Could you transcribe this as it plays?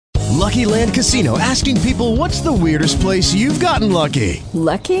Lucky Land Casino, asking people, what's the weirdest place you've gotten lucky?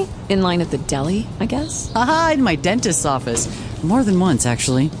 Lucky? In line at the deli, I guess? Aha, in my dentist's office. More than once,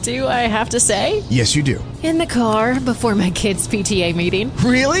 actually. Do I have to say? Yes, you do. In the car before my kids' PTA meeting.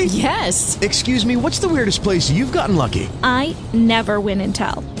 Really? Yes. Excuse me, what's the weirdest place you've gotten lucky? I never win and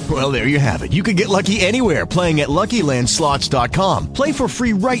tell. Well, there you have it. You can get lucky anywhere, playing at LuckyLandSlots.com. Play for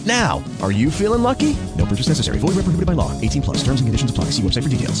free right now. Are you feeling lucky? No purchase necessary. Void where prohibited by law. 18 plus. Terms and conditions apply. See website for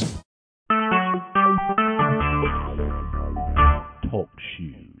details. Talk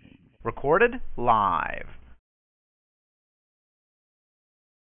shoes. Recorded live.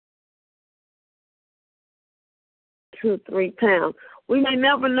 £2-3. We may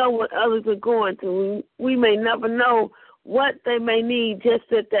never know what others are going through. We may never know what they may need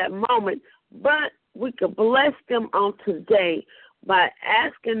just at that moment, but we could bless them on today by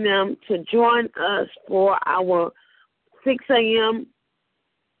asking them to join us for our 6 a.m.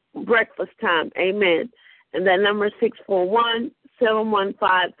 breakfast time. Amen. And that number is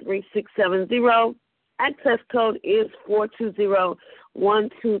 641-715-3670. Access code is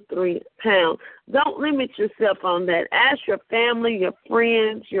 420-123#. Don't limit yourself on that. Ask your family, your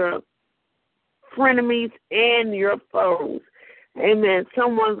friends, your frenemies, and your foes. Amen.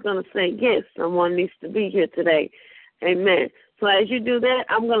 Someone's going to say, yes, someone needs to be here today. Amen. So as you do that,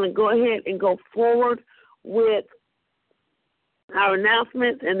 I'm going to go ahead and go forward with our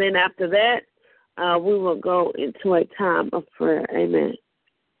announcements, and then after that, we will go into a time of prayer. Amen.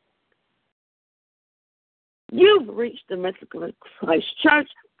 You've reached the Mystical Christ Church,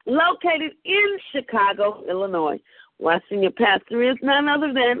 located in Chicago, Illinois. Our senior pastor is none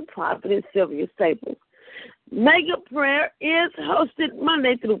other than Prophetess Sylvia Staples. Mega Prayer is hosted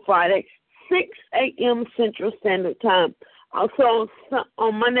Monday through Friday, 6 a.m. Central Standard Time. Also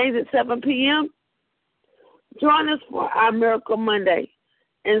on Mondays at 7 p.m., join us for our Miracle Monday.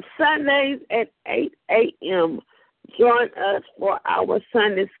 And Sundays at 8 a.m., join us for our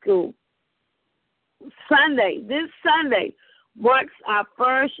Sunday School. This Sunday, marks our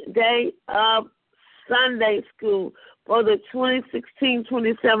first day of Sunday School for the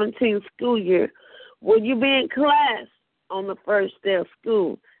 2016-2017 school year. Will you be in class on the first day of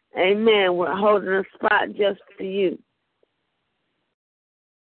school? Amen. We're holding a spot just for you.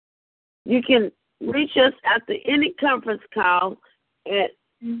 You can reach us after any conference call at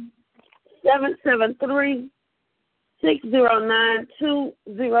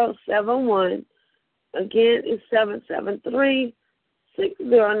 773-609-2071. Again, it's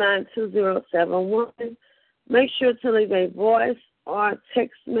 773-609-2071. Make sure to leave a voice or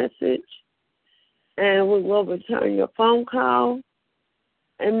text message, and we will return your phone call.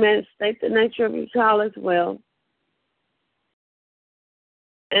 And state the nature of your call as well.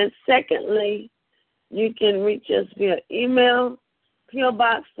 And secondly, you can reach us via email, P.O.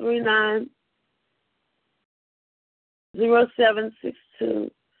 Box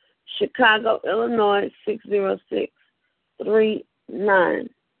 390762. Chicago, Illinois, 60639.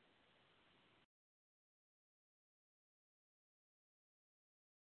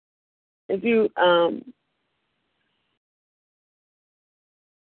 If you,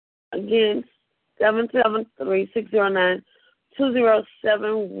 again,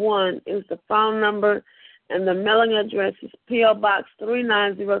 773-609-2071 is the phone number, and the mailing address is P.O. Box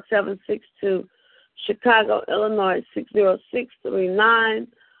 390762, Chicago, Illinois, 60639.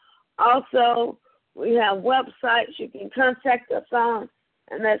 Also, we have websites you can contact us on,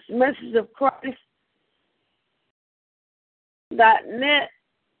 and that's messageofchrist.net,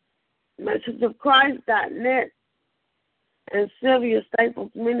 messageofchrist.net, and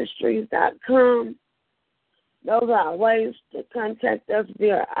SylviaStaplesMinistries.com. Those are ways to contact us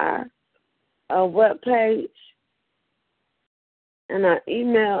via our webpage. And our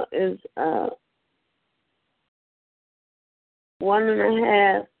email is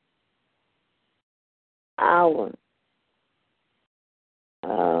 1.5 hour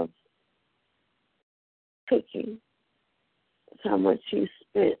of cooking. That's how much he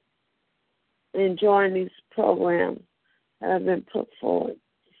spent enjoying these programs that have been put forward.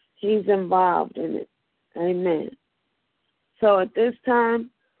 He's involved in it. Amen. So at this time,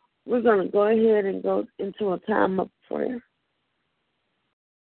 we're going to go ahead and go into a time of prayer.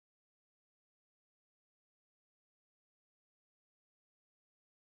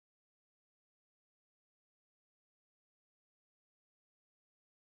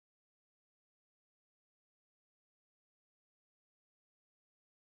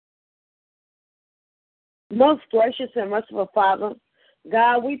 Most gracious and merciful Father,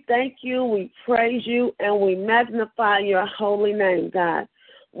 God, we thank you, we praise you, and we magnify your holy name, God.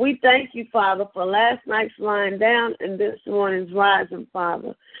 We thank you, Father, for last night's lying down and this morning's rising,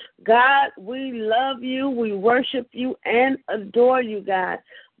 Father. God, we love you, we worship you, and adore you, God,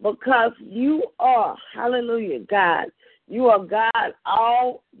 because you are, hallelujah, God. You are God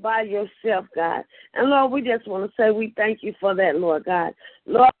all by yourself, God. And, Lord, we just want to say we thank you for that, Lord God.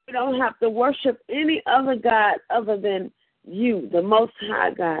 Lord, we don't have to worship any other God other than you, the Most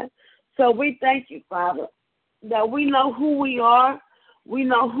High God. So we thank you, Father, that we know who we are. We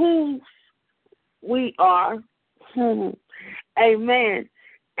know who we are. Amen.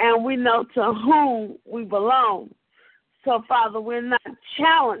 And we know to whom we belong. So, Father, we're not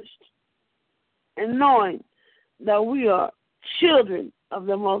challenged in knowing that we are children of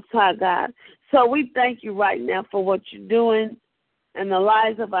the Most High God. So we thank you right now for what you're doing in the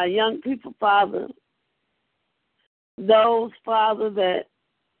lives of our young people, Father. Those, Father, that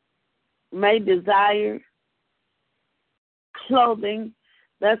may desire clothing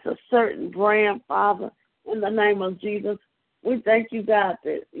that's a certain brand, Father, in the name of Jesus. We thank you, God,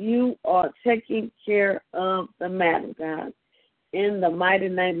 that you are taking care of the matter, God, in the mighty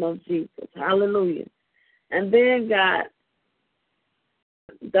name of Jesus. Hallelujah. And then, God,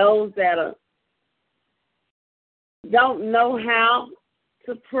 those that don't know how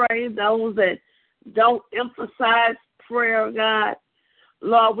to pray, those that don't emphasize prayer, God,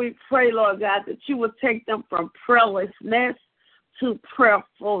 Lord, we pray, Lord God, that you would take them from prayerlessness to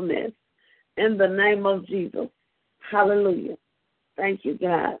prayerfulness in the name of Jesus. Hallelujah. Thank you,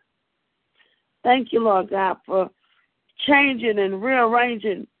 God. Thank you, Lord God, for changing and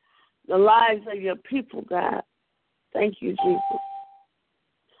rearranging the lives of your people, God. Thank you, Jesus.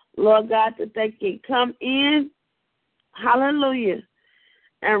 Lord God, that they can come in, hallelujah,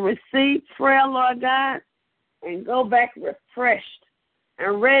 and receive prayer, Lord God, and go back refreshed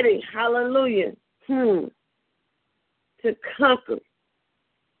and ready, hallelujah, to conquer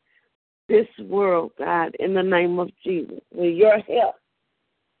this world, God, in the name of Jesus, with your help.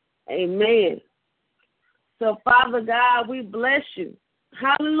 Amen. So, Father God, we bless you.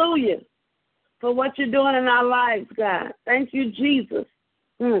 Hallelujah. For what you're doing in our lives, God. Thank you, Jesus.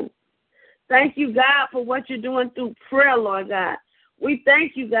 Thank you, God, for what you're doing through prayer, Lord God. We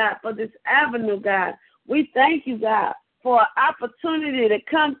thank you, God, for this avenue, God. We thank you, God, for an opportunity to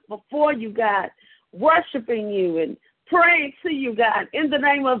come before you, God, worshiping you and praying to you, God, in the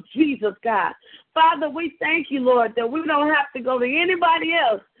name of Jesus, God. Father, we thank you, Lord, that we don't have to go to anybody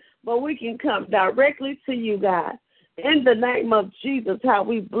else, but we can come directly to you, God. In the name of Jesus, how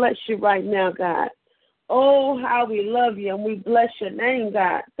we bless you right now, God. Oh, how we love you and we bless your name,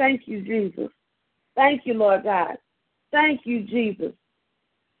 God. Thank you, Jesus. Thank you, Lord God. Thank you, Jesus.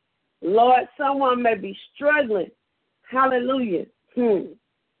 Lord, someone may be struggling, hallelujah,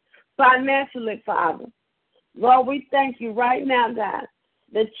 financially, Father. Lord, we thank you right now, God,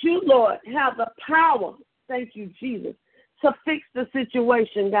 that you, Lord, have the power, thank you, Jesus, to fix the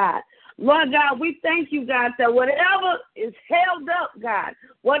situation, God. Lord God, we thank you, God, that whatever is held up, God,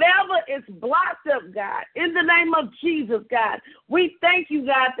 whatever is blocked up, God, in the name of Jesus, God, we thank you,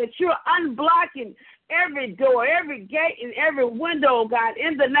 God, that you're unblocking every door, every gate, and every window, God,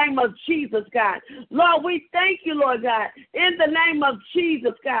 in the name of Jesus, God. Lord, we thank you, Lord God, in the name of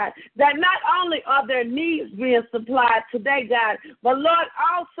Jesus, God, that not only are their needs being supplied today, God, but Lord,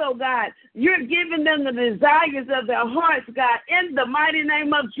 also, God, you're giving them the desires of their hearts, God, in the mighty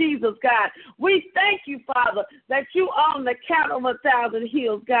name of Jesus, God. We thank you, Father, that you own the cattle of 1,000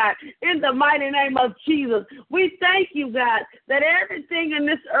 hills, God, in the mighty name of Jesus. We thank you, God, that everything in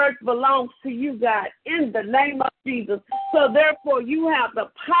this earth belongs to you, God, in the name of Jesus. So therefore, you have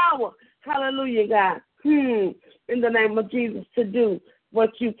the power, hallelujah, God, in the name of Jesus, to do what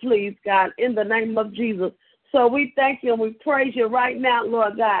you please, God, in the name of Jesus. So we thank you and we praise you right now,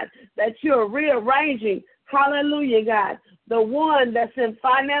 Lord God, that you're rearranging, hallelujah, God, the one that's in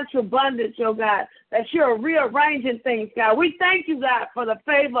financial bondage, oh God, that you're rearranging things, God. We thank you, God, for the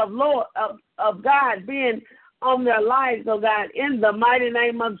favor of God being on their lives, oh God, in the mighty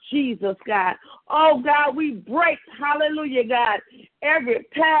name of Jesus, God. Oh God, we break, hallelujah, God, every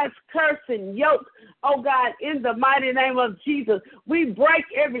past curse and yoke, oh God, in the mighty name of Jesus. We break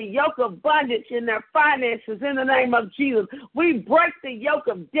every yoke of bondage in their finances in the name of Jesus. We break the yoke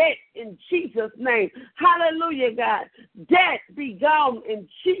of debt in Jesus' name. Hallelujah, God. Debt be gone in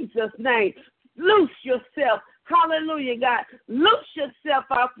Jesus' name. Loose yourself. Hallelujah, God. Loose yourself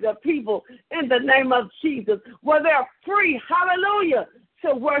off the people in the name of Jesus, where they're free, hallelujah,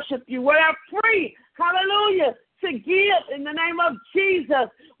 to worship you, where they're free, hallelujah, to give in the name of Jesus,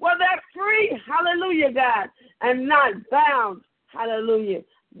 where they're free, hallelujah, God, and not bound, hallelujah,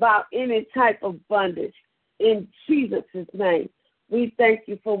 by any type of bondage in Jesus' name. We thank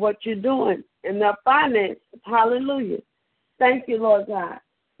you for what you're doing in their finances. Hallelujah. Thank you, Lord God.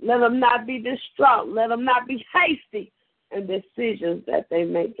 Let them not be distraught. Let them not be hasty in decisions that they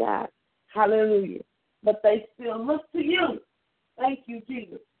make, God. Hallelujah. But they still look to you. Thank you,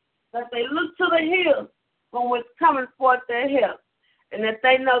 Jesus. That they look to the hills from which cometh forth their help. And that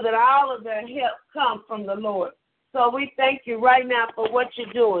they know that all of their help comes from the Lord. So we thank you right now for what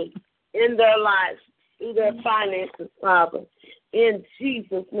you're doing in their lives, through their finances, Father. In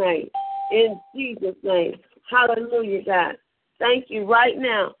Jesus' name. In Jesus' name. Hallelujah, God. Thank you right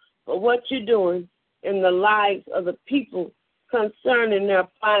now for what you're doing in the lives of the people concerning their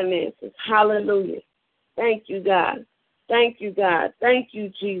finances. Hallelujah. Thank you, God. Thank you, God. Thank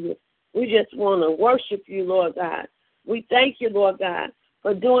you, Jesus. We just want to worship you, Lord God. We thank you, Lord God,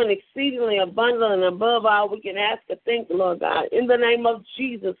 for doing exceedingly abundantly and above all we can ask or think, Lord God. In the name of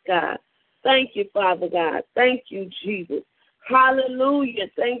Jesus, God. Thank you, Father God. Thank you, Jesus. Hallelujah.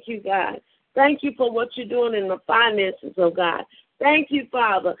 Thank you, God. Thank you for what you're doing in the finances, oh God. Thank you,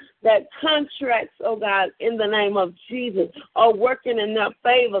 Father, that contracts, oh God, in the name of Jesus, are working in their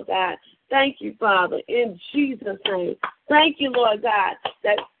favor, God. Thank you, Father, in Jesus' name. Thank you, Lord God,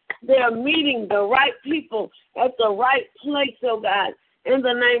 that they're meeting the right people at the right place, oh God, in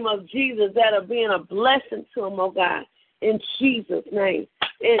the name of Jesus, that are being a blessing to them, oh God, in Jesus' name,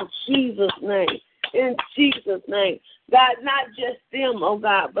 in Jesus' name, in Jesus' name. God, not just them, oh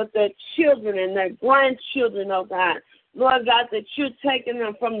God, but their children and their grandchildren, oh God. Lord God, that you're taking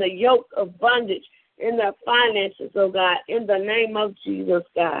them from the yoke of bondage in their finances, oh God, in the name of Jesus,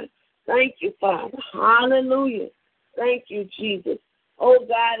 God. Thank you, Father. Hallelujah. Thank you, Jesus. Oh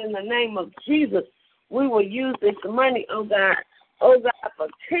God, in the name of Jesus, we will use this money, oh God, for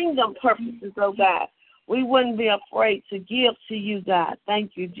kingdom purposes, oh God. We wouldn't be afraid to give to you, God.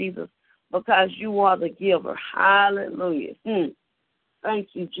 Thank you, Jesus, because you are the giver. Hallelujah. Thank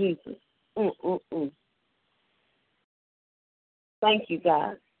you, Jesus. Thank you,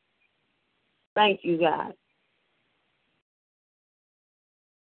 God. Thank you, God.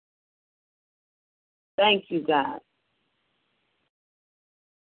 Thank you, God.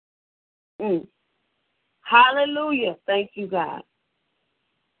 Hallelujah. Thank you, God.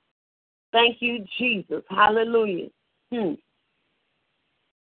 Thank you, Jesus. Hallelujah. Thank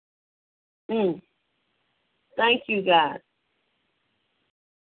you, God.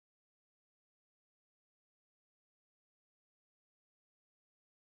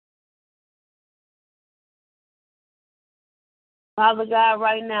 Father God,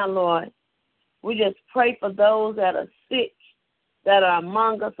 right now, Lord, we just pray for those that are sick, that are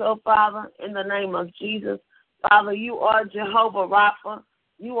among us, oh Father, in the name of Jesus. Father, you are Jehovah Rapha.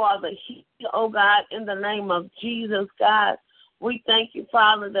 You are the healer, oh God, in the name of Jesus, God. We thank you,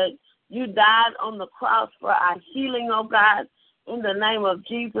 Father, that you died on the cross for our healing, oh God, in the name of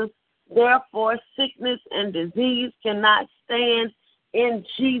Jesus. Therefore, sickness and disease cannot stand in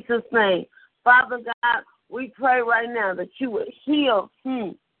Jesus' name. Father God, we pray right now that you would heal.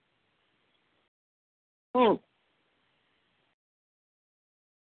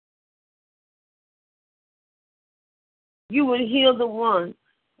 You would heal the ones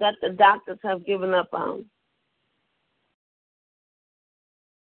that the doctors have given up on.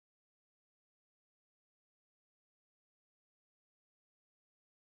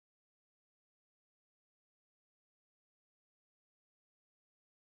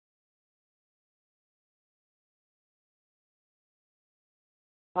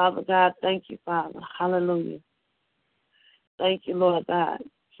 Father God, thank you, Father. Hallelujah. Thank you, Lord God.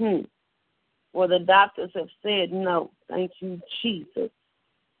 Well, the doctors have said no. Thank you, Jesus.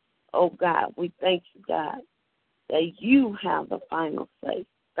 Oh, God, we thank you, God, that you have the final say.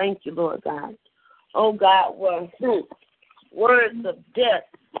 Thank you, Lord God. Oh, God, where words of death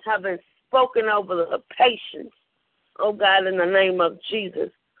have been spoken over the patients. Oh, God, in the name of Jesus.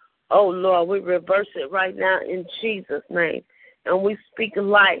 Oh, Lord, we reverse it right now in Jesus' name. And we speak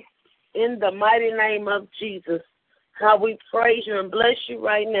life in the mighty name of Jesus. How we praise you and bless you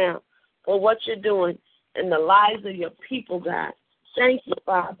right now for what you're doing in the lives of your people, God. Thank you,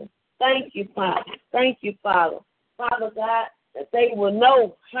 Father. Thank you, Father. Thank you, Father. Father God, that they will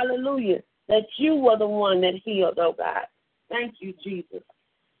know, hallelujah, that you were the one that healed, oh God. Thank you, Jesus.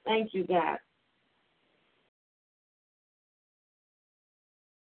 Thank you, God.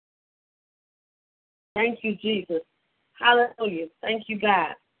 Thank you, Jesus. Hallelujah. Thank you,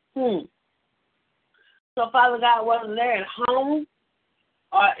 God. So, Father God, whether they're at home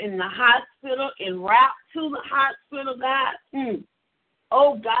or in the hospital, en route to the hospital, God,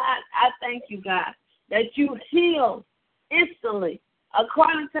 oh, God, I thank you, God, that you heal instantly,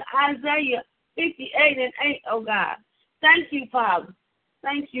 according to Isaiah 58:8, oh, God. Thank you, Father.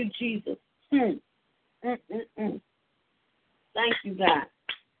 Thank you, Jesus. Thank you, God.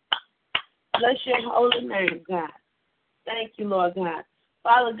 Bless your holy name, God. Thank you, Lord God.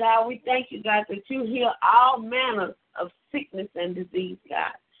 Father God, we thank you, God, that you heal all manner of sickness and disease,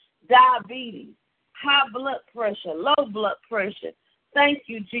 God. Diabetes, high blood pressure, low blood pressure. Thank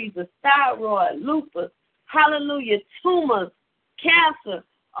you, Jesus. Thyroid, lupus, hallelujah, tumors, cancer.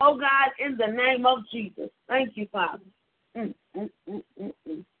 Oh, God, in the name of Jesus. Thank you, Father.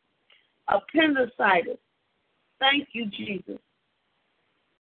 Appendicitis. Thank you, Jesus.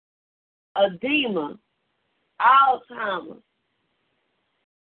 Edema, Alzheimer's.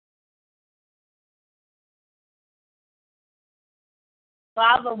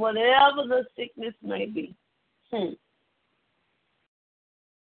 Father, whatever the sickness may be,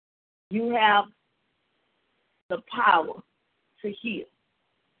 you have the power to heal.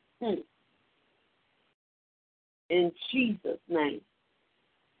 In Jesus' name.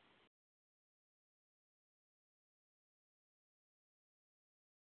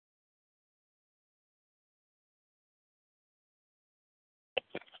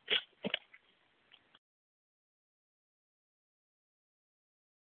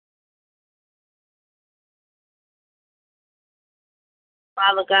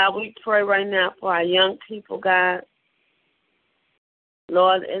 Father God, we pray right now for our young people, God.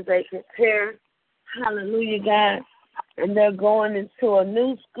 Lord, as they prepare, hallelujah, God, and they're going into a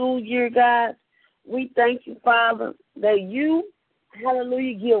new school year, God, we thank you, Father, that you,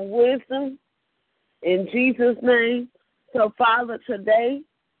 hallelujah, give wisdom in Jesus' name. So, Father, today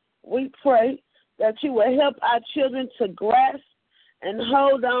we pray that you will help our children to grasp and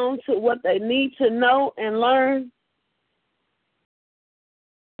hold on to what they need to know and learn.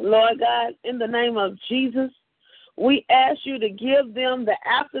 Lord God, in the name of Jesus, we ask you to give them the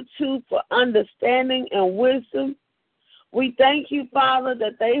aptitude for understanding and wisdom. We thank you, Father,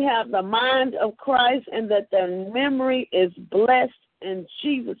 that they have the mind of Christ and that their memory is blessed in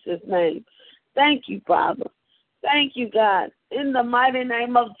Jesus' name. Thank you, Father. Thank you, God, in the mighty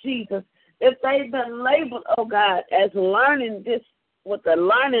name of Jesus. If they've been labeled, oh God, as with a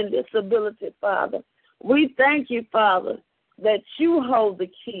learning disability, Father, we thank you, Father, that you hold the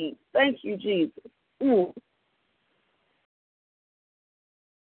key. Thank you, Jesus.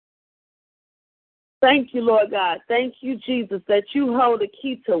 Thank you, Lord God. Thank you, Jesus, that you hold the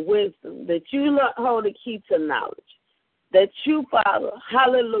key to wisdom, that you hold the key to knowledge, that you, Father,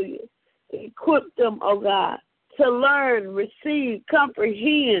 hallelujah, equip them, oh God, to learn, receive,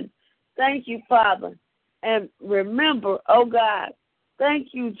 comprehend. Thank you, Father. And remember, oh God, thank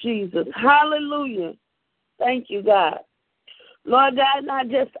you, Jesus. Hallelujah. Thank you, God. Lord God, not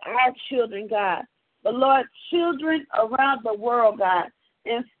just our children, God, but, Lord, children around the world, God,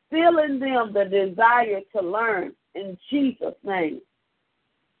 instill in them the desire to learn in Jesus' name.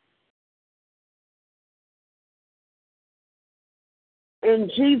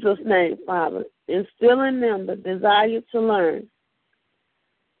 In Jesus' name, Father, instill in them the desire to learn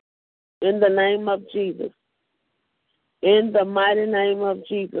in the name of Jesus. In the mighty name of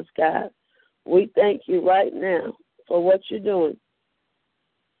Jesus, God, we thank you right now for what you're doing.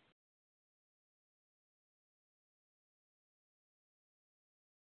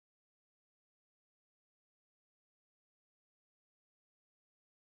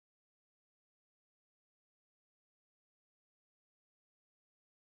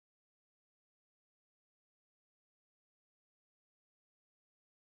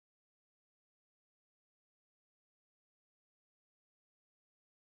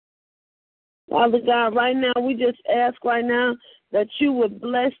 Father God, right now, we just ask right now that you would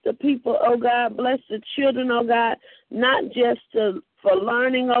bless the people, oh God, bless the children, oh God, not just for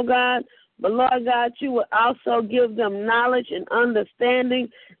learning, oh God, but Lord God, you would also give them knowledge and understanding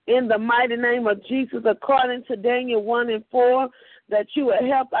in the mighty name of Jesus, according to Daniel 1:4, that you would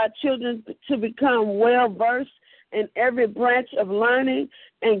help our children to become well-versed in every branch of learning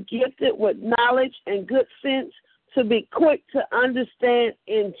and gifted with knowledge and good sense, to be quick to understand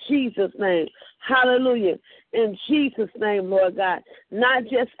in Jesus' name. Hallelujah. In Jesus' name, Lord God. Not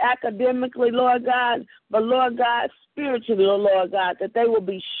just academically, Lord God, but, Lord God, spiritually, Lord God, that they will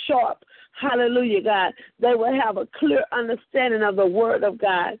be sharp. Hallelujah, God. They will have a clear understanding of the word of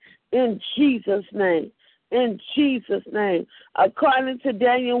God in Jesus' name. In Jesus' name. According to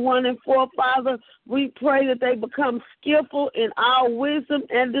Daniel 1:4, Father, we pray that they become skillful in all wisdom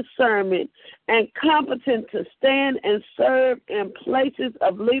and discernment and competent to stand and serve in places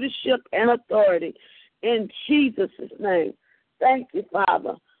of leadership and authority. In Jesus' name. Thank you,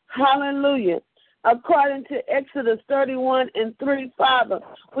 Father. Hallelujah. according to Exodus 31:3, Father.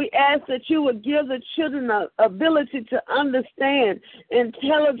 We ask that you would give the children the ability to understand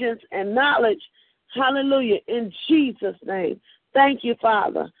intelligence and knowledge. Hallelujah. In Jesus' name. Thank you,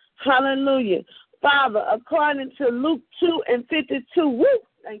 Father. Hallelujah. Father, according to Luke 2:52, woo,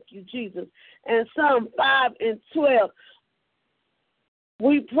 thank you, Jesus, and Psalm 5:12,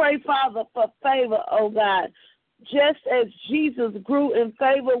 we pray, Father, for favor, oh God. Just as Jesus grew in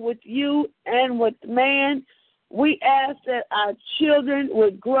favor with you and with man, we ask that our children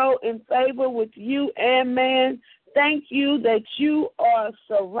would grow in favor with you and man. Thank you that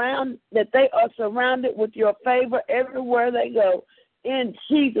they are surrounded with your favor everywhere they go. In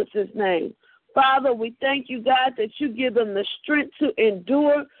Jesus' name. Father, we thank you, God, that you give them the strength to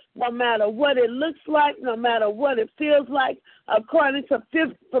endure no matter what it looks like, no matter what it feels like, according to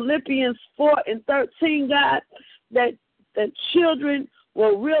Philippians 4:13, God, that the children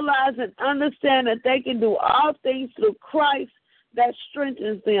will realize and understand that they can do all things through Christ that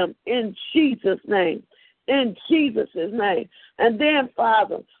strengthens them in Jesus' name. In Jesus' name. And then,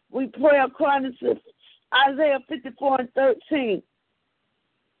 Father, we pray according to Isaiah 54:13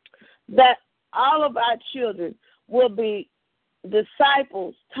 that all of our children will be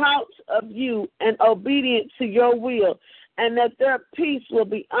disciples, taught of you, and obedient to your will, and that their peace will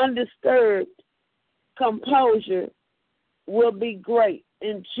be undisturbed, composure will be great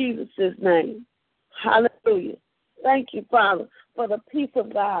in Jesus' name. Hallelujah. Thank you, Father, for the peace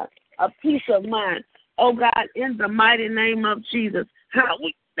of God, a peace of mind. Oh, God, in the mighty name of Jesus, how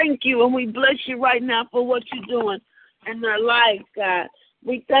we thank you and we bless you right now for what you're doing in their lives, God.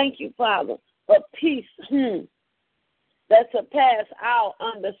 We thank you, Father, for peace that surpasses our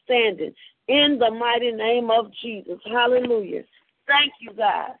understanding in the mighty name of Jesus. Hallelujah. Thank you,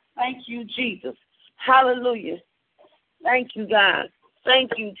 God. Thank you, Jesus. Hallelujah. Thank you, God.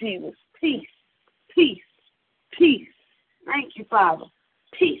 Thank you, Jesus. Peace, peace, peace. Thank you, Father.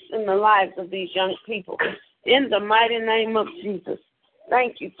 Peace in the lives of these young people. In the mighty name of Jesus.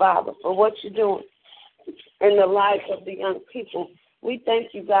 Thank you, Father, for what you're doing in the lives of the young people. We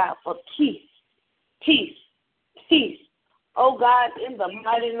thank you, God, for peace, peace, peace. Oh, God, in the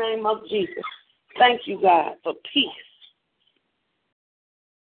mighty name of Jesus. Thank you, God, for peace.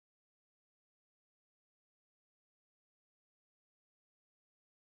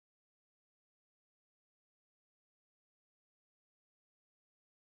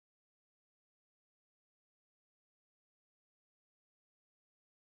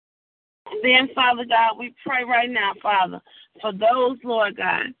 Then, Father God, we pray right now, Father, for those, Lord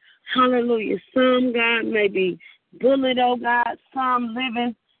God, hallelujah. Some, God, may be bullied, oh God, some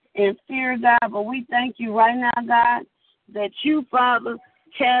living in fear, God, but we thank you right now, God, that you, Father,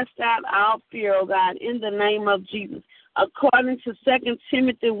 cast out our fear, oh God, in the name of Jesus. According to 2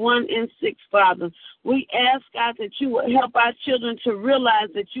 Timothy 1:6, Father, we ask, God, that you will help our children to realize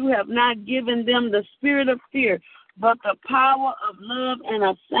that you have not given them the spirit of fear, but the power of love and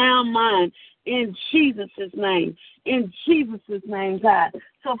a sound mind in Jesus' name. In Jesus' name, God.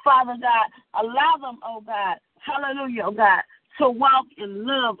 So, Father God, allow them, oh God, hallelujah, oh God, to walk in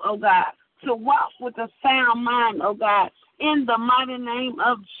love, oh God, to walk with a sound mind, oh God, in the mighty name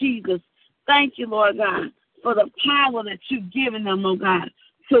of Jesus. Thank you, Lord God, for the power that you've given them, oh God,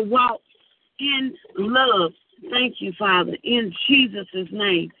 to walk in love. Thank you, Father, in Jesus'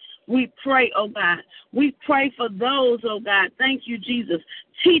 name. We pray, oh God. We pray for those, oh God. Thank you, Jesus.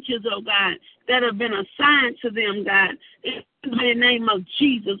 Teachers, oh God, that have been assigned to them, God. In the name of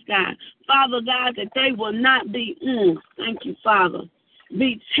Jesus, God. Father God, that they will not be, thank you, Father,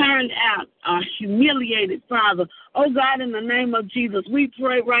 be turned out or humiliated, Father. Oh God, in the name of Jesus, we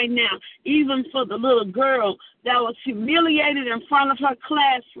pray right now, even for the little girl that was humiliated in front of her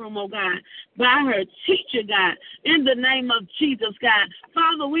classroom, oh God, by her teacher, God, in the name of Jesus, God.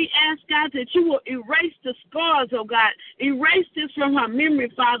 Father, we ask, God, that you will erase the scars, oh God, erase this from her memory,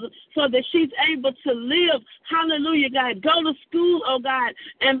 Father, so that she's able to live, hallelujah, God, go to school, oh God,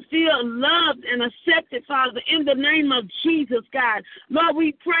 and feel loved and accepted, Father, in the name of Jesus, God. Lord,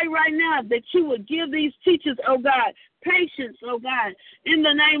 we pray right now that you would give these teachers, oh God, patience, oh God, in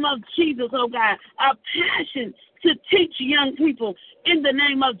the name of Jesus, oh God, a passion to teach young people in the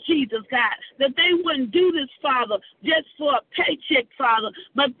name of Jesus, God, that they wouldn't do this, Father, just for a paycheck, Father,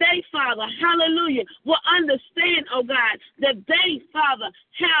 but they, Father, hallelujah, will understand, oh God, that they, Father,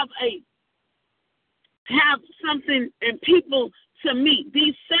 have something and people to meet.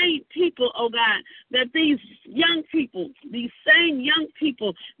 These same people, oh God, that these young people, these same young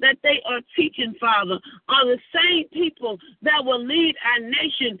people that they are teaching, Father, are the same people that will lead our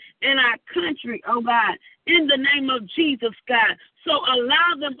nation and our country, oh God, in the name of Jesus, God. So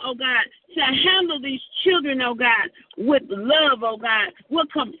allow them, oh God, to handle these children, oh God, with love, oh God, with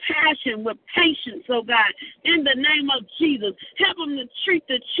compassion, with patience, oh God, in the name of Jesus. Help them to treat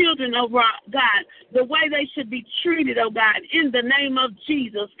the children, oh God, the way they should be treated, oh God, in the name of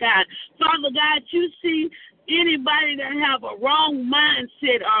Jesus, God. Father God, you see anybody that have a wrong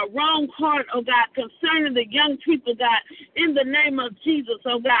mindset or a wrong heart, oh God, concerning the young people, God, in the name of Jesus,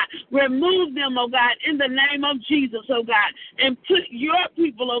 oh God, remove them, oh God, in the name of Jesus, oh God, and put your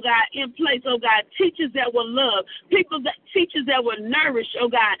people, oh God, in place, oh God, teachers that will love, teachers that will nourish, oh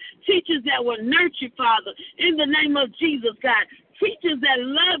God, teachers that will nurture, Father, in the name of Jesus, God. Teachers that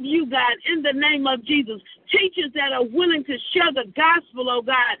love you, God, in the name of Jesus. Teachers that are willing to share the gospel, oh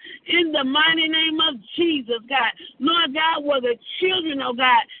God, in the mighty name of Jesus, God. Lord God, where the children, oh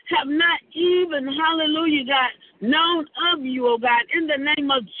God, have not even, hallelujah, God, known of you, oh God, in the name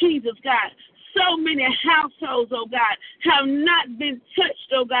of Jesus, God. So many households, oh God, have not been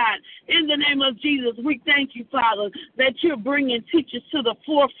touched, oh God. In the name of Jesus, we thank you, Father, that you're bringing teachers to the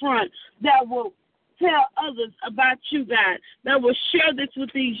forefront that will tell others about you, God, that will share this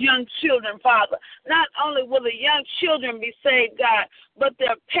with these young children, Father. Not only will the young children be saved, God, but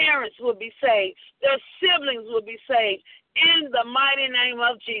their parents will be saved. Their siblings will be saved. In the mighty name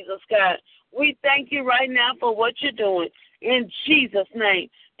of Jesus, God. We thank you right now for what you're doing. In Jesus' name.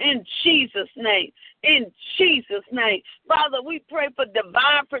 In Jesus' name. In Jesus' name. Father, we pray for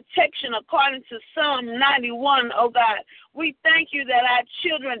divine protection according to Psalm 91, oh God. We thank you that our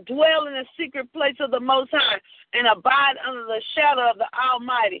children dwell in the secret place of the Most High and abide under the shadow of the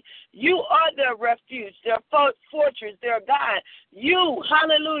Almighty. You are their refuge, their fortress, their God. You,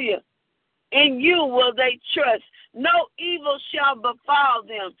 hallelujah, in you will they trust. No evil shall befall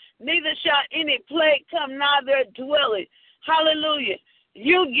them, neither shall any plague come nigh their dwelling. Hallelujah.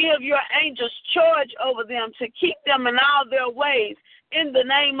 You give your angels charge over them to keep them in all their ways in the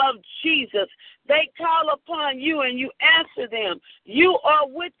name of Jesus. They call upon you and you answer them. You are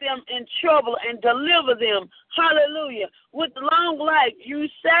with them in trouble and deliver them. Hallelujah. With long life, you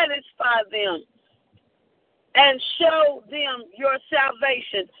satisfy them and show them your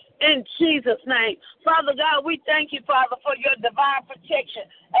salvation. In Jesus' name. Father God, we thank you, Father, for your divine protection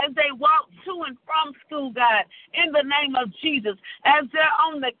as they walk to and from school, God, in the name of Jesus, as they're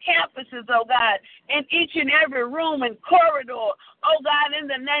on the campuses, oh God, in each and every room and corridor, oh God, in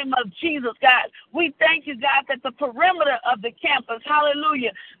the name of Jesus, God. We thank you, God, that the perimeter of the campus,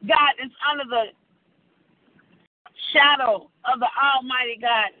 hallelujah, God, is under the shadow of the Almighty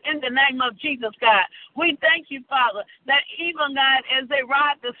God, in the name of Jesus, God. We thank you, Father, that even, God, as they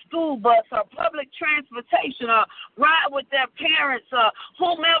ride the school bus or public transportation or ride with their parents or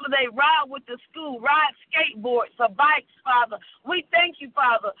whomever they ride with the school, ride skateboards or bikes, Father, we thank you,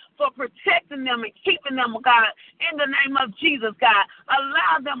 Father, for protecting them and keeping them, God, in the name of Jesus, God.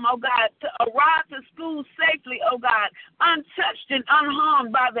 Allow them, oh God, to arrive to school safely, oh God, untouched and unharmed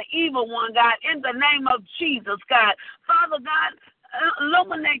by the evil one, God, in the name of Jesus, God. Father God,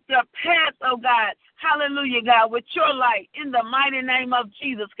 illuminate their path, oh God. Hallelujah, God, with your light in the mighty name of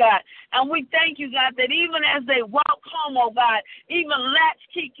Jesus, God. And we thank you, God, that even as they walk home, oh God, even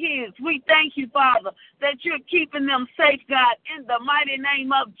latchkey kids, we thank you, Father, that you're keeping them safe, God, in the mighty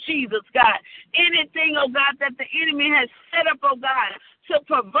name of Jesus, God. Anything, oh God, that the enemy has set up, oh God, to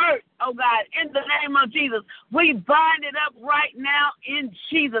pervert, oh God, in the name of Jesus, we bind it up right now in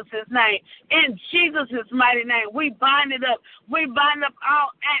Jesus' name. In Jesus' mighty name, we bind it up. We bind up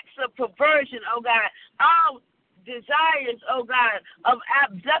all acts of perversion, oh God, all desires, oh God, of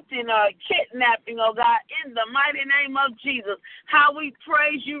abducting or kidnapping, oh God, in the mighty name of Jesus. How we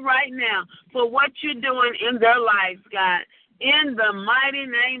praise you right now for what you're doing in their lives, God, in the mighty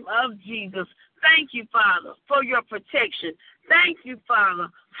name of Jesus. Thank you, Father, for your protection. Thank you, Father,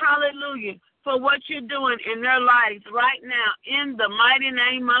 hallelujah, for what you're doing in their lives right now in the mighty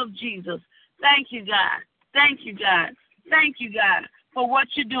name of Jesus. Thank you, God. Thank you, God. Thank you, God, for what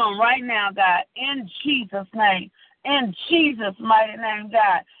you're doing right now, God, in Jesus' name, in Jesus' mighty name,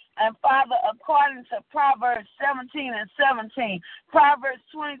 God. And, Father, according to Proverbs 17 and 17, Proverbs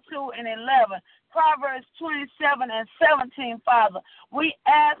 22 and 11, Proverbs 27 and 17, Father, we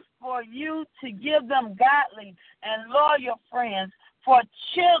ask for you to give them godly and loyal friends for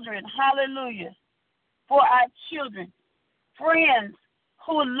children, hallelujah, for our children, friends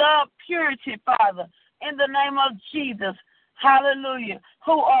who love purity, Father, in the name of Jesus, hallelujah,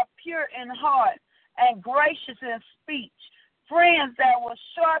 who are pure in heart and gracious in speech, friends that will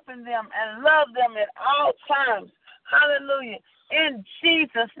sharpen them and love them at all times, hallelujah. In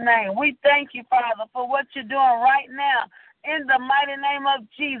Jesus' name, we thank you, Father, for what you're doing right now. In the mighty name of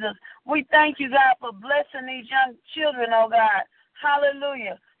Jesus, we thank you, God, for blessing these young children, oh God.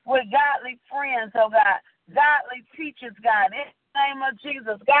 Hallelujah. with godly friends, oh God, godly teachers, God, in the name of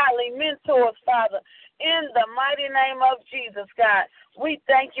Jesus, godly mentors, Father, in the mighty name of Jesus, God. We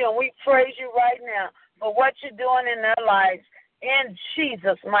thank you and we praise you right now for what you're doing in their lives, in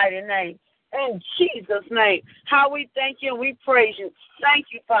Jesus' mighty name. In Jesus' name, how we thank you and we praise you.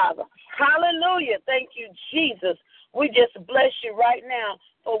 Thank you, Father. Hallelujah. Thank you, Jesus. We just bless you right now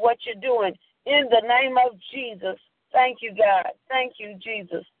for what you're doing. In the name of Jesus. Thank you, God. Thank you,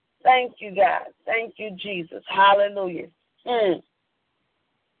 Jesus. Thank you, God. Thank you, Jesus. Hallelujah.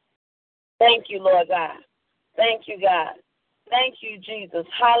 Thank you, Lord God. Thank you, God. Thank you, Jesus.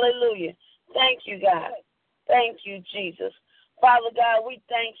 Hallelujah. Thank you, God. Thank you, Jesus. Father God, we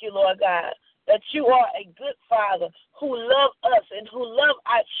thank you, Lord God, that you are a good Father who loves us and who loves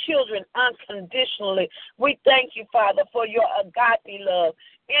our children unconditionally. We thank you, Father, for your agape love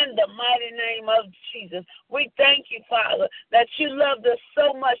in the mighty name of Jesus. We thank you, Father, that you loved us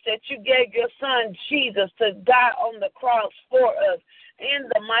so much that you gave your son Jesus to die on the cross for us in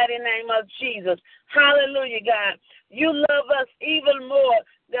the mighty name of Jesus. Hallelujah, God. You love us even more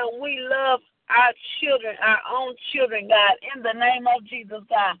than we love our children, our own children, God, in the name of Jesus,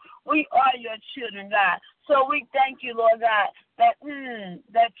 God. We are your children, God. So we thank you, Lord God, that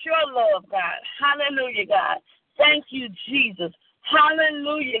your love, God, hallelujah, God. Thank you, Jesus.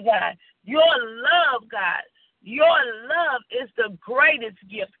 Hallelujah, God. Your love, God, your love is the greatest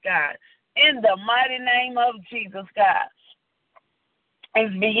gift, God, in the mighty name of Jesus, God.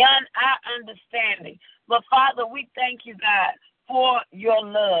 It's beyond our understanding. But, Father, we thank you, God, for your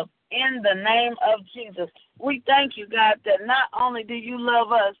love. In the name of Jesus, we thank you, God, that not only do you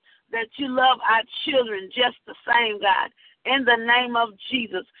love us, that you love our children just the same, God. In the name of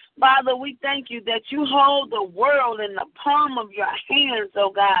Jesus, Father, we thank you that you hold the world in the palm of your hands,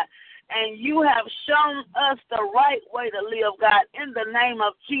 oh God, and you have shown us the right way to live, God. In the name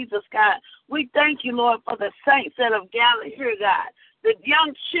of Jesus, God, we thank you, Lord, for the saints that have gathered here, God, the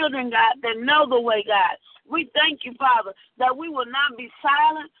young children, God, that know the way, God. We thank you, Father, that we will not be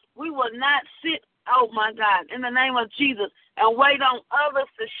silent. We will not sit, oh, my God, in the name of Jesus, and wait on others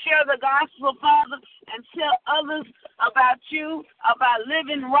to share the gospel, Father, and tell others about you, about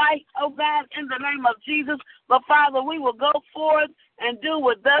living right, oh, God, in the name of Jesus. But, Father, we will go forth and do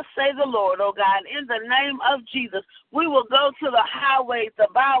what thus say the Lord, oh, God, in the name of Jesus. We will go to the highways, the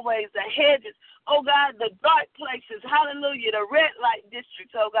byways, the hedges, oh, God, the dark places, hallelujah, the red light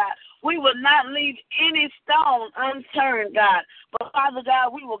districts, oh, God. We will not leave any stone unturned, God. But, Father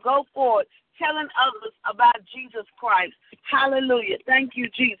God, we will go forward telling others about Jesus Christ. Hallelujah. Thank you,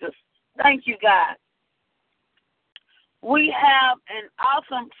 Jesus. Thank you, God. We have an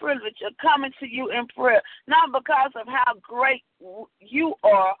awesome privilege of coming to you in prayer, not because of how great you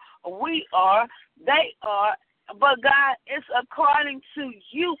are, we are, they are, but, God, it's according to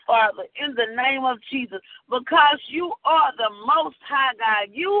you, Father, in the name of Jesus, because you are the Most High God.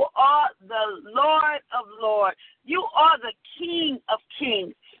 You are the Lord of Lords. You are the King of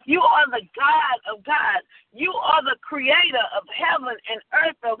Kings. You are the God of gods. You are the creator of heaven and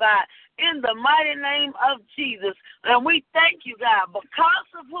earth, oh God, in the mighty name of Jesus. And we thank you, God, because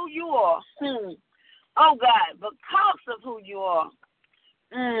of who you are. Oh, God, because of who you are.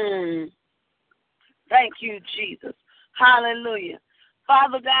 Thank you, Jesus. Hallelujah.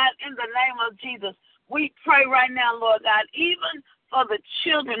 Father God, in the name of Jesus, we pray right now, Lord God, even for the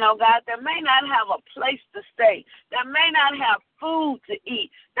children, oh God, that may not have a place to stay, that may not have food to eat,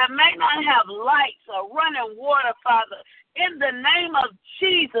 that may not have lights or running water, Father, in the name of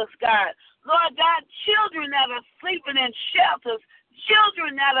Jesus, God. Lord God, children that are sleeping in shelters,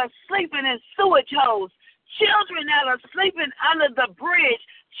 children that are sleeping in sewage holes, children that are sleeping under the bridge,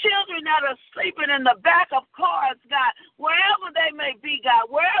 children that are sleeping in the back of cars, God, wherever they may be,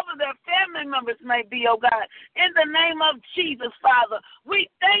 God, wherever their family members may be, oh God, in the name of Jesus, Father, we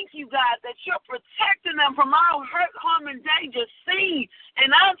thank you, God, that you're protecting them from all hurt, harm, and danger, seen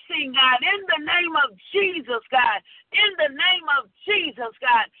and unseen, God, in the name of Jesus, God, in the name of Jesus,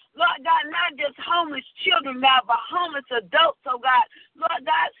 God, Lord God, not just homeless children, God, but homeless adults, oh God, Lord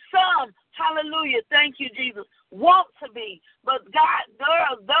God, some, hallelujah, thank you, Jesus, want to be, but God, there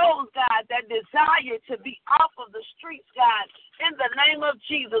are those, God, that desire to be off of the streets, God, in the name of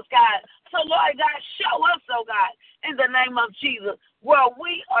Jesus, God. So, Lord God, show us, oh God, in the name of Jesus, where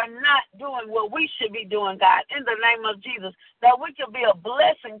we are not doing what we should be doing, God, in the name of Jesus, that we can be a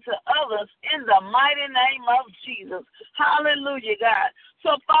blessing to others in the mighty name of Jesus. Hallelujah, God.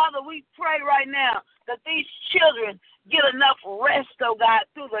 So, Father, we pray right now that these children get enough rest, oh God,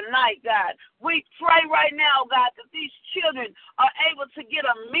 through the night, God. We pray right now, God, that these children are able to get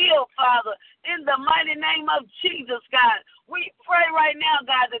a meal, Father, in the mighty name of Jesus, God. We pray right now,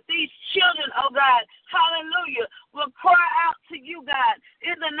 God, that these children, oh God, hallelujah, will cry out to you, God,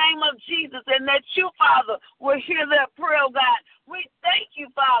 in the name of Jesus, and that you, Father, will hear their prayer, oh God. We thank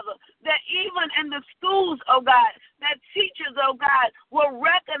you, Father, that even in the schools, oh God, that teachers, oh God, will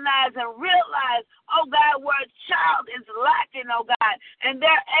recognize and realize, oh God, where a child is lacking, oh God, and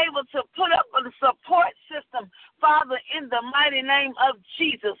they're able to put up with a support system, Father, in the mighty name of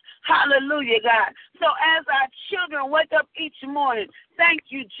Jesus. Hallelujah, God. So as our children wake up each morning,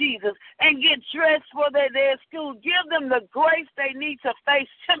 thank you, Jesus, and get dressed for their day at school, give them the grace they need to face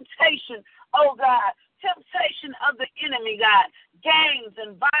temptation, oh God, temptation of the enemy, God, gangs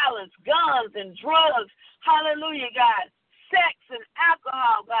and violence, guns and drugs, hallelujah, God, sex and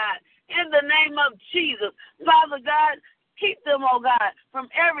alcohol, God, in the name of Jesus. Father God, keep them, oh God, from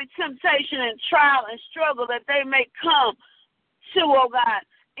every temptation and trial and struggle that they may come to, oh God,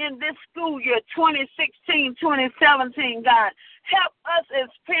 in this school year, 2016, 2017, God. Help us as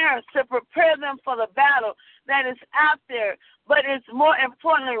parents to prepare them for the battle that is out there, but it's more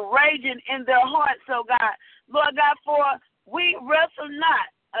importantly raging in their hearts, oh God. Lord God, for we wrestle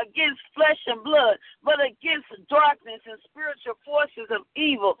not against flesh and blood, but against darkness and spiritual forces of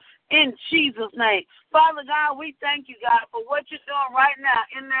evil in Jesus' name. Father God, we thank you, God, for what you're doing right now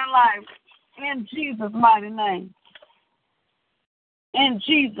in their lives, in Jesus' mighty name. In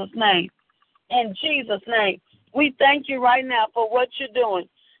Jesus' name. In Jesus' name. We thank you right now for what you're doing.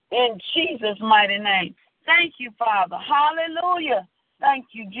 In Jesus' mighty name. Thank you, Father. Hallelujah. Thank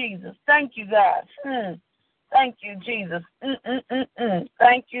you, Jesus. Thank you, God. Thank you, Jesus.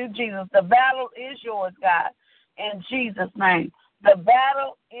 Thank you, Jesus. The battle is yours, God. In Jesus' name. The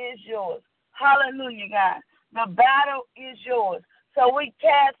battle is yours. Hallelujah, God. The battle is yours. So we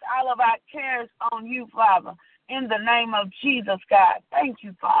cast all of our cares on you, Father, in the name of Jesus, God. Thank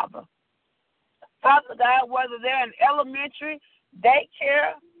you, Father. Father God, whether they're in elementary,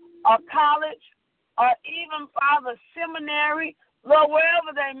 daycare, or college, or even, Father, seminary, Lord,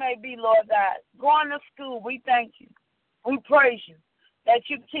 wherever they may be, Lord God, going to school, we thank you. We praise you that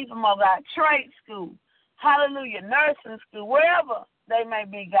you keep them, oh God, trade school, hallelujah, nursing school, wherever they may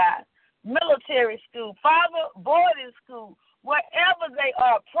be, God, military school, Father, boarding school, wherever they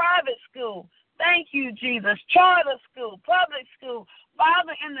are, private school, thank you, Jesus, charter school, public school,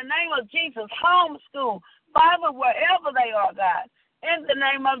 Father, in the name of Jesus, home school, Father, wherever they are, God, in the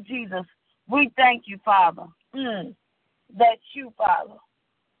name of Jesus, we thank you, Father, that you, Father,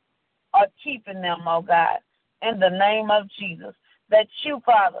 are keeping them, oh God, in the name of Jesus, that you,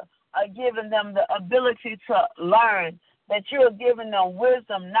 Father, are giving them the ability to learn, that you are giving them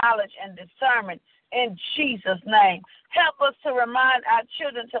wisdom, knowledge, and discernment in Jesus' name. Help us to remind our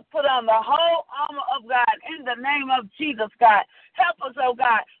children to put on the whole armor of God in the name of Jesus, God. Help us, oh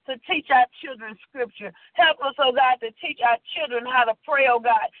God, to teach our children scripture. Help us, oh God, to teach our children how to pray, oh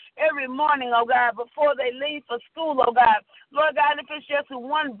God, every morning, oh God, before they leave for school, oh God. Lord God, if it's just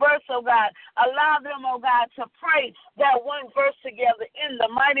one verse, oh God, allow them, oh God, to pray that one verse together in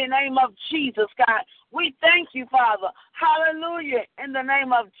the mighty name of Jesus, God. We thank you, Father. Hallelujah, in the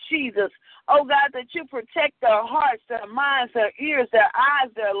name of Jesus. Oh God, that you protect their hearts, their minds, their ears, their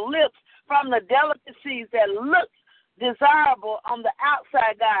eyes, their lips from the delicacies that look desirable on the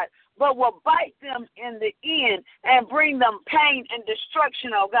outside, God, but will bite them in the end and bring them pain and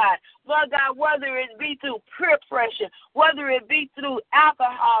destruction, oh God. Lord God, whether it be through peer pressure, whether it be through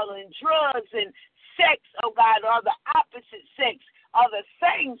alcohol and drugs and sex, oh God, or the opposite sex, or the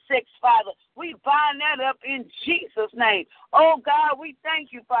same sex, Father, we bind that up in Jesus' name. Oh God, we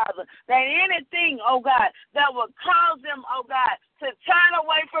thank you, Father, that anything, oh God, that will cause them, oh God, to turn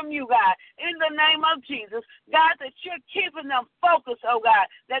away from you, God, in the name of Jesus, God, that you're keeping them focused, oh God,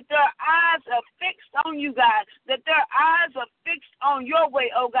 that their eyes are fixed on you, God, that their eyes are fixed on your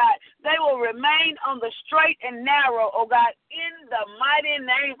way, oh God. They will remain on the straight and narrow, oh God, in the mighty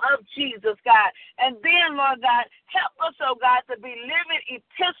name of Jesus, God. And then, Lord God, help us, oh God, to be living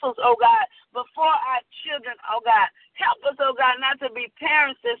epistles, oh God, before our children, oh God. Help us, oh God, not to be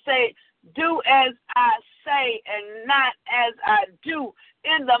parents that say, do as I say and not as I do,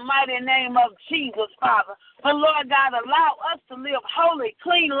 in the mighty name of Jesus, Father. But, Lord God, allow us to live holy,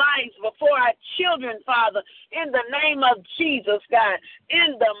 clean lives before our children, Father, in the name name of Jesus, God.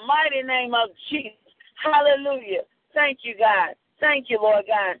 In the mighty name of Jesus. Hallelujah. Thank you, God. Thank you, Lord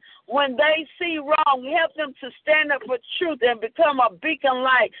God. When they see wrong, help them to stand up for truth and become a beacon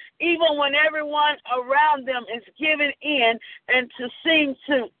light, even when everyone around them is giving in and to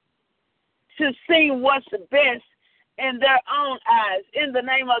see what's the best in their own eyes, in the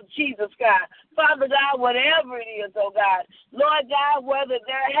name of Jesus, God. Father God, whatever it is, oh God, Lord God, whether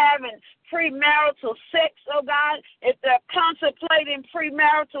they're having premarital sex, oh God, if they're contemplating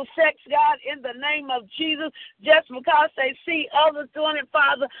premarital sex, God, in the name of Jesus, just because they see others doing it,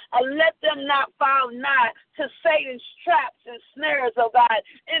 Father, let them not fall nigh to Satan's traps and snares, oh God,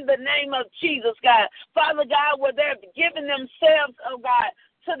 in the name of Jesus, God. Father God, where they're giving themselves, oh God,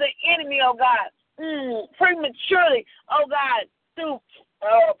 to the enemy, oh God, prematurely, oh God, through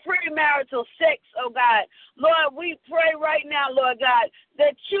premarital sex, oh God. Lord, we pray right now, Lord God,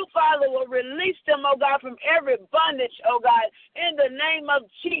 that you, Father, will release them, oh God, from every bondage, oh God, in the name of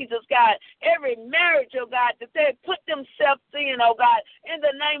Jesus, God. Every marriage, oh God, that they put themselves in, oh God, in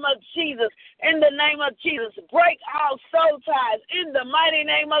the name of Jesus, in the name of Jesus. Break all soul ties in the mighty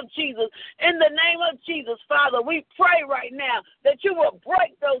name of Jesus. In the name of Jesus, Father, we pray right now that you will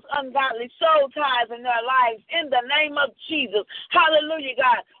break those ungodly soul ties in their lives in the name of Jesus. Hallelujah,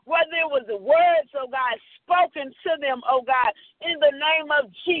 God. Whether it was the words, oh God, spoken to them, oh God, in the name of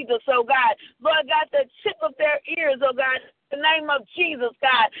Jesus, oh God. Lord God, the tip of their ears, oh God, in the name of Jesus,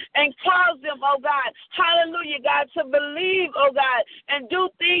 God, and cause them, oh God, hallelujah, God, to believe, oh God, and do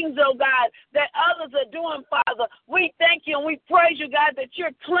things, oh God, that others are doing, Father. We thank you and we praise you, God, that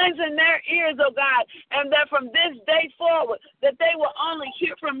you're cleansing their ears, oh God, and that from this day forward, that they will only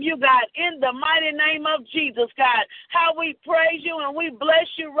hear from you, God, in the mighty name of Jesus, God. How we praise you and we bless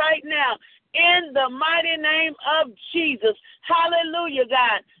you right now. In the mighty name of Jesus. Hallelujah,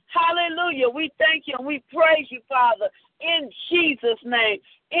 God. Hallelujah. We thank you and we praise you, Father. In Jesus' name.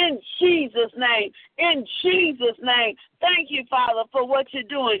 In Jesus' name. In Jesus' name. Thank you, Father, for what you're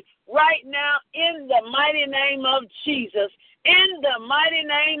doing right now in the mighty name of Jesus. In the mighty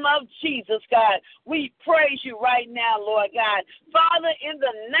name of Jesus, God, we praise you right now, Lord God. Father, in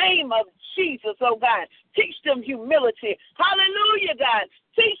the name of Jesus, oh God, teach them humility. Hallelujah, God.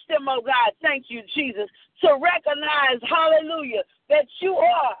 Teach them, oh God, thank you, Jesus, to recognize, hallelujah, that you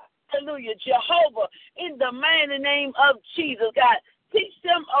are, hallelujah, Jehovah, in the mighty name of Jesus, God. Teach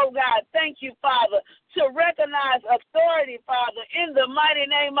them, oh God, thank you, Father, to recognize authority, Father, in the mighty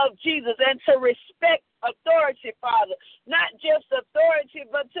name of Jesus, and to respect authority, Father. Not just authority,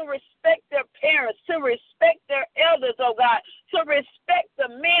 but to respect their parents, to respect their elders, oh God, to respect the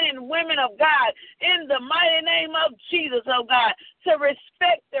men and women of God in the mighty name of Jesus, oh God, to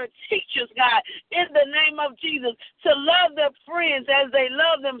respect their teachers, God, in the name of Jesus, to love their friends as they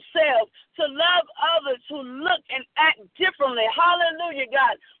love themselves, to love others who look and act differently. Hallelujah,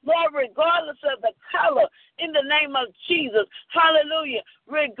 God. Lord, regardless of the color, in the name of Jesus. Hallelujah.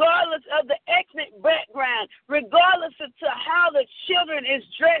 Regardless of the ethnic background, regardless of to how the children is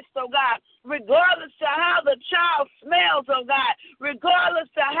dressed, oh God, regardless to how the child smells, oh God, regardless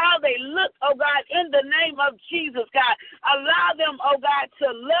to how they look, oh God, in the name of Jesus, God. Allow them, oh God, to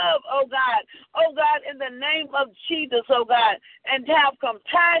love, oh God, in the name of Jesus, oh God, and to have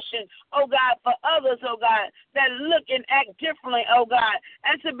compassion, oh God, for others, oh God, that look and act differently, oh God,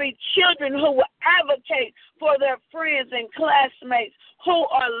 and to be children who will advocate for their friends and classmates who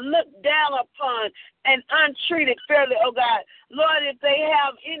are looked down upon and untreated fairly, oh God. Lord, if they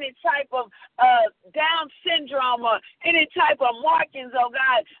have any type of Down syndrome or any type of markings, oh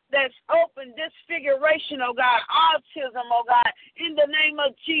God, that's open disfiguration, oh God, autism, oh God, in the name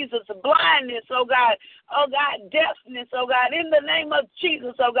of Jesus, blindness, oh God, deafness, oh God, in the name of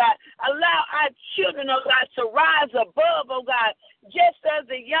Jesus, oh God, allow our children, oh God, to rise above, oh God, just as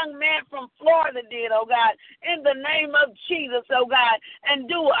the young man from Florida did, oh God, in the name of Jesus, oh God, and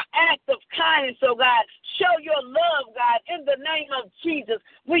do an act of kindness, oh God. Show your love, God, in the name of Jesus.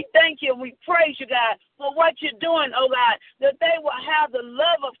 We thank you and we praise you, God, for what you're doing, oh God, that they will have the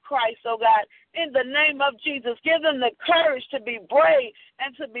love of Christ, oh God, in the name of Jesus. Give them the courage to be brave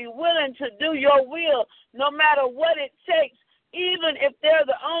and to be willing to do your will, no matter what it takes, even if they're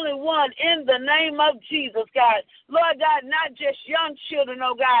the only one, in the name of Jesus, God. Lord God, not just young children,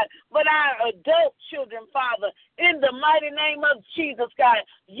 oh God, but our adult children, Father, in the mighty name of Jesus, God.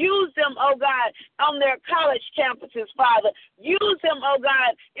 Use them, oh God, on their college campuses, Father. Use them, oh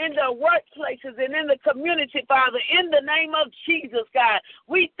God, in their workplaces and in the community, Father, in the name of Jesus, God.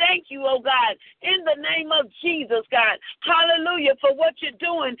 We thank you, oh God, in the name of Jesus, God. Hallelujah, for what you're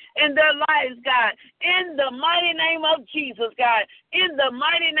doing in their lives, God. In the mighty name of Jesus, God, in the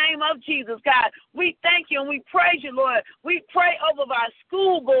mighty name of Jesus, God. We thank you and we praise you, Lord. We pray over our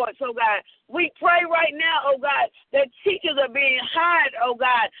school boards, oh God. We pray right now, oh God, that teachers are being hired, oh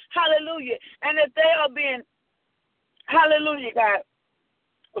God, hallelujah, and that they are being, hallelujah, God,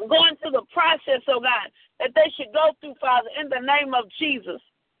 going through the process, oh God, that they should go through, Father, in the name of Jesus.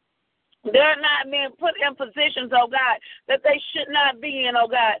 They're not being put in positions, oh God, that they should not be in, oh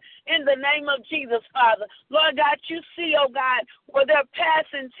God, in the name of Jesus, Father. Lord God, you see, oh God, where they're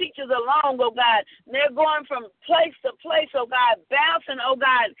passing teachers along, oh God. They're going from place to place, oh God, bouncing, oh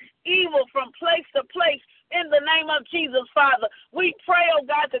God, evil from place to place. In the name of Jesus, Father, we pray, oh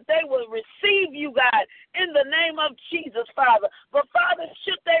God, that they will receive you, God, in the name of Jesus, Father. But, Father,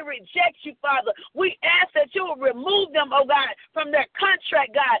 should they reject you, Father, we ask that you will remove them, oh God, from their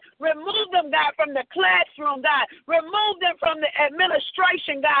contract, God. Remove them, God, from the classroom, God. Remove them from the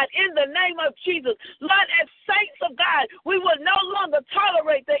administration, God, in the name of Jesus. Lord, as saints of God, we will no longer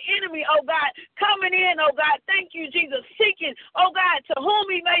tolerate the enemy, oh God, coming in, oh God. Thank you, Jesus, seeking, oh God, to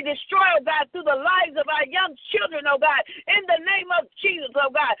whom he may destroy, oh God, through the lives of our young children, oh God, in the name of Jesus,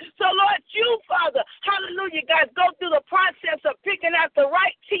 oh God. So, Lord, you, Father, hallelujah, God, go through the process of picking out the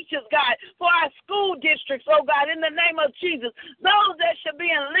right teachers, God, for our school districts, oh God, in the name of Jesus. Those that should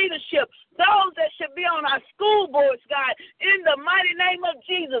be in leadership, those that should be on our school boards, God, in the mighty name of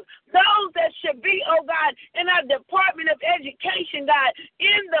Jesus. Those that should be, oh God, in our Department of Education, God,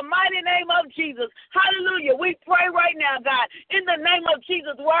 in the mighty name of Jesus. Hallelujah. We pray right now, God, in the name of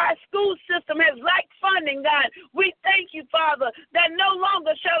Jesus, where our school system has lacked funding, God. We thank you, Father, that no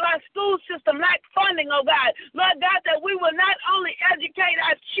longer shall our school system lack funding, oh God. Lord God, that we will not only educate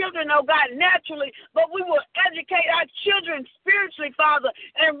our children, oh God, naturally, but we will educate our children spiritually, Father,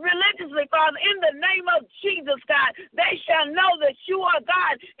 and religiously, Father, in the name of Jesus, God. They shall know that you are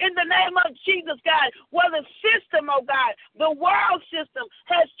God in the name of Jesus, God. Where the system, oh God, the world system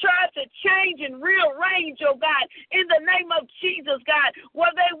has tried to change and rearrange, oh God, in the name of Jesus, God,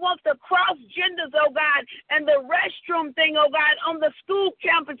 where they want the cross genders, oh God, and the restroom thing, oh God, on the school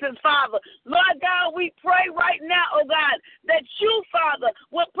campuses, Father. Lord God, we pray right now, oh God, that you, Father,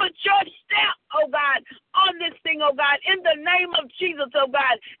 will put your stamp, oh God, on this thing, oh God, in the name of Jesus, oh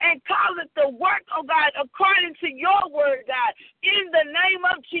God, and cause it to work, oh God, according to your word, God, in the name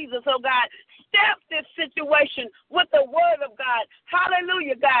of Jesus, oh God. Stamp this situation with the word of God.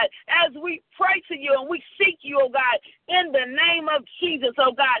 Hallelujah, God, as we pray to you and we seek you, oh God, in the name of Jesus,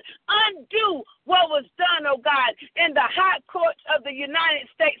 oh God. Undo what was done, oh God, in the high courts of the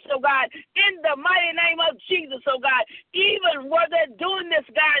United States, oh God, in the mighty name of Jesus, oh God. Even where they're doing this,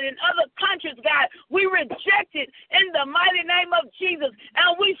 God, in other countries, God, we reject it in the mighty name of Jesus,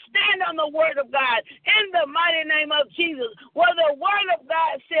 and we stand on the word of God in the mighty name of Jesus, where the word of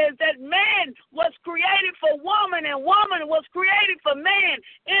God says that man was created for woman and woman was created for man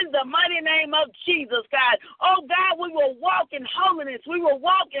in the mighty name of Jesus, God. Oh, God, we will walk in holiness. We will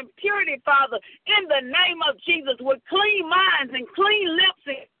walk in purity, Father, in the name of Jesus, with clean minds and clean lips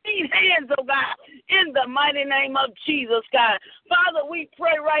and clean hands, oh God, in the mighty name of Jesus, God. Father, we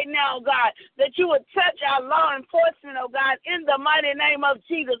pray right now, God, that you would touch our law enforcement, oh God, in the mighty name of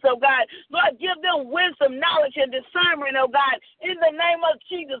Jesus, oh God. Lord, give them wisdom, knowledge, and discernment, oh God, in the name of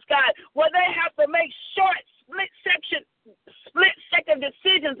Jesus, God, where they have to make short, split-second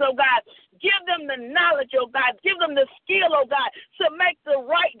decisions, oh God. Give them the knowledge, oh God. Give them the skill, oh God, to make the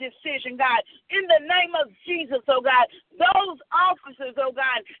right decision, God. In the name of Jesus, oh God. Those officers, oh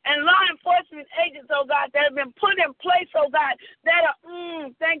God, and law enforcement agents, oh God, that have been put in place, oh God, that are,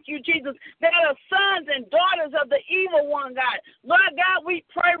 thank you, Jesus, that are sons and daughters of the evil one, God. Lord God, we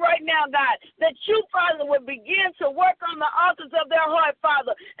pray right now, God, that you, Father, would begin to work on the altars of their heart,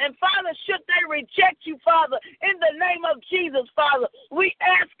 Father. And, Father, should they reject you, Father, in the name of Jesus, Father, we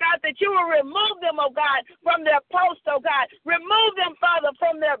ask, God, that you will remove them, oh God, from their post, oh God. Remove them, Father,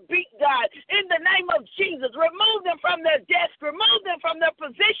 from their beat, God, in the name of Jesus. Remove them from their desk. Remove them from their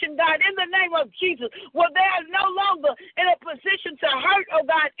position, God, in the name of Jesus, where they are no longer in a position to hurt, oh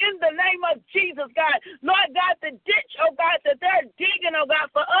God, in the name of Jesus, God. Lord God, the ditch, oh God, that they're digging, oh God,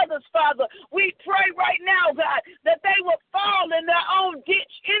 for others, Father, we pray right now, God, that they will fall in their own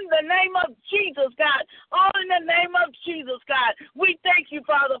ditch in the name of Jesus, God. All in the name of Jesus, God. We thank you,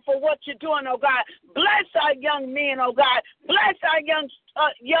 Father, for what you're doing, oh God. Bless our young men, oh God. Bless our young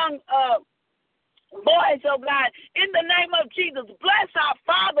boys, oh God, in the name of Jesus. Bless our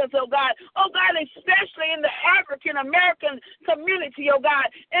fathers, oh God, especially in the African-American community, oh God,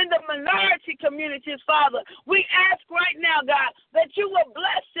 in the minority communities, Father. We ask right now, God, that you will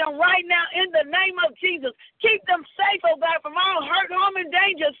bless them right now in the name of Jesus. Keep them safe, oh God, from all hurt, harm, and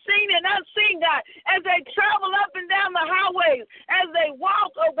danger, seen and unseen, God, as they travel up and down the highways, as they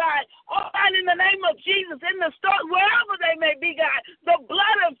walk, oh God, in the name of Jesus, in the store, wherever they may be, God, the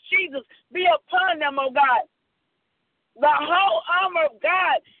blood of Jesus be upon them, oh God. The whole armor of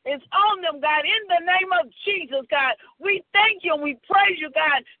God is on them, God, in the name of Jesus, God. We thank you and we praise you,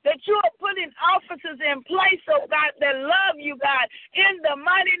 God, that you are putting officers in place, oh God, that love you, God, in the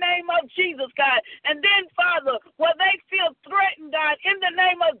mighty name of Jesus, God. And then, Father, where they feel threatened, God, in the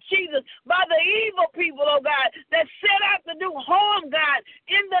name of Jesus, by the evil people, oh God, that set out to do harm, God,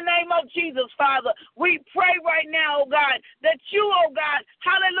 in the name of Jesus, Father. We pray right now, oh God, that you, oh God,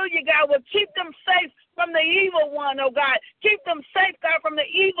 hallelujah, God, will keep them safe from the evil one, oh God. Keep them safe, God, from the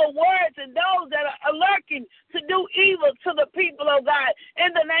evil words and those that are lurking to do evil to the people, oh God.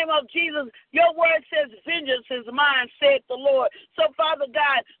 In the name of Jesus, your word says, vengeance is mine, saith the Lord. So, Father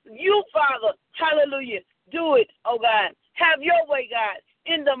God, you, Father, hallelujah, do it, oh God. Have your way, God,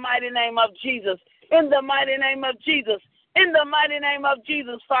 in the mighty name of Jesus. In the mighty name of Jesus. In the mighty name of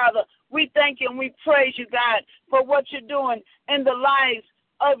Jesus, Father, we thank you and we praise you, God, for what you're doing in the lives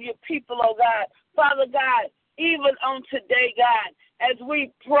of your people, oh God. Father God, even on today, God, as we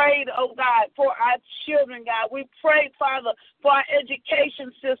prayed, oh God, for our children, God, we prayed, Father, for our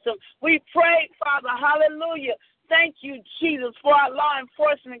education system. We prayed, Father, hallelujah. Thank you, Jesus, for our law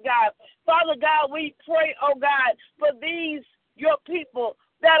enforcement, God. Father God, we pray, oh God, for these, your people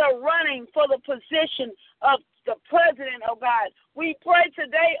that are running for the position of the president, oh God. We pray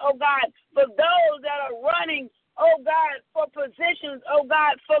today, oh God, for those that are running, oh God, for positions, oh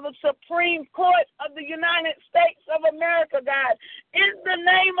God, for the Supreme Court of the United States of America, God. In the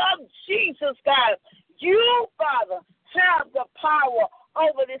name of Jesus, God, you, Father, have the power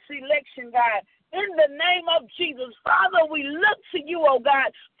over this election, God. In the name of Jesus, Father, we look to you, oh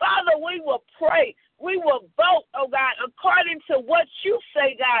God. Father, we will pray. We will vote, oh God, according to what you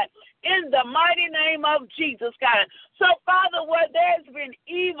say, God, in the mighty name of Jesus, God. So, Father, where there's been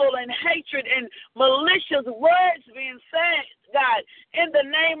evil and hatred and malicious words being said, God, in the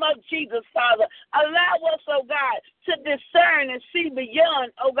name of Jesus, Father, allow us, oh God, to discern and see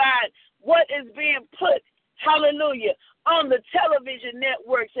beyond, oh God, what is being put, hallelujah, on the television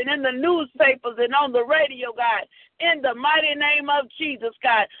networks and in the newspapers and on the radio, God, in the mighty name of Jesus,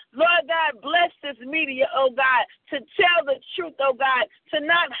 God. Lord God, bless this media, oh God, to tell the truth, oh God, to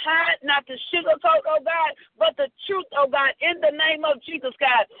not hide, not to sugarcoat, oh God, but the truth, oh God, in the name of Jesus,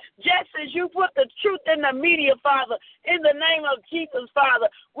 God. Just as you put the truth in the media, Father, in the name of Jesus, Father,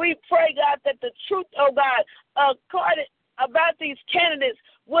 we pray, God, that the truth, oh God, according about these candidates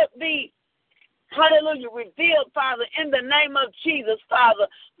would be, hallelujah, revealed, Father, in the name of Jesus, Father.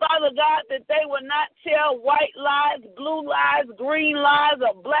 Father God, that they will not tell white lies, blue lies, green lies,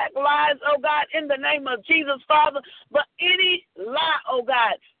 or black lies, oh God, in the name of Jesus, Father, but any lie, oh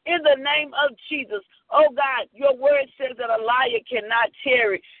God, in the name of Jesus. Oh God, your word says that a liar cannot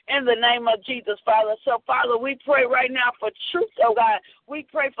tarry in the name of Jesus, Father. So, Father, we pray right now for truth, oh God. We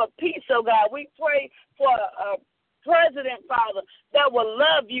pray for peace, oh God. We pray for president, Father, that will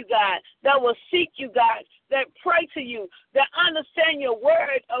love you, God, that will seek you, God, that pray to you, that understand your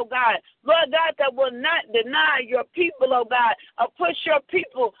word, oh God. Lord God, that will not deny your people, oh God, or push your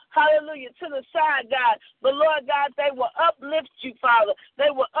people, hallelujah, to the side, God. But, Lord God, they will uplift you, Father. They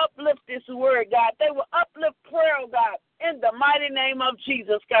will uplift this word, God. They will uplift prayer, oh God. In the mighty name of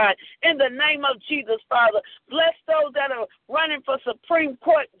Jesus, God. In the name of Jesus, Father. Bless those that are running for Supreme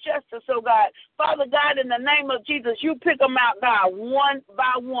Court justice, oh God. Father God, in the name of Jesus, you pick them out, God, one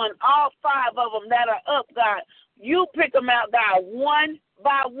by one. All 5 of them that are up, God. You pick them out, God, one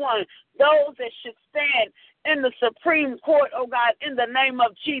by one. Those that should stand in the Supreme Court, oh God, in the name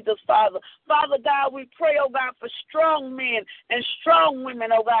of Jesus, Father. Father God, we pray, oh God, for strong men and strong women,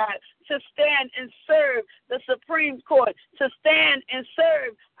 oh God, to stand and serve the Supreme Court, to stand and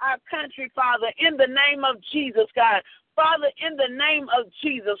serve our country, Father, in the name of Jesus, God. Father, in the name of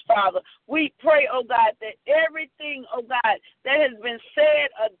Jesus, Father, we pray, oh God, that everything, oh God, that has been said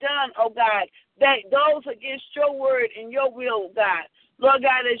or done, oh God, that goes against your word and your will, God. Lord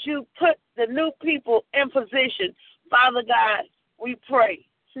God, as you put the new people in position, Father God, we pray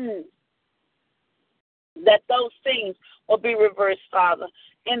that those things will be reversed, Father,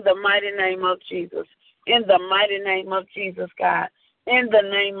 in the mighty name of Jesus. In the mighty name of Jesus, God. In the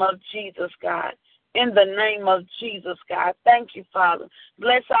name of Jesus, God. in the name of Jesus, God. Thank you, Father.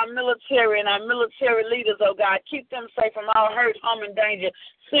 Bless our military and our military leaders, oh God. Keep them safe from all hurt, harm, and danger,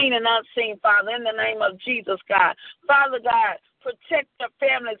 seen and unseen, Father, in the name of Jesus, God. Father God, protect their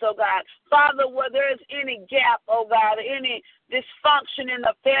families, oh God. Father, where there is any gap, oh God, any dysfunction in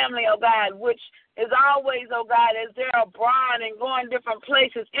the family, oh God, which is always, oh God, as they're abroad and going different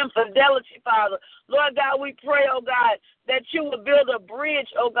places, infidelity, Father. Lord God, we pray, oh God, that you will build a bridge,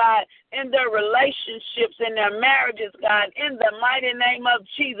 oh God, in their relationships, in their marriages, God, in the mighty name of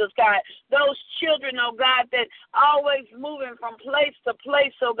Jesus, God. Those children, oh God, that always moving from place to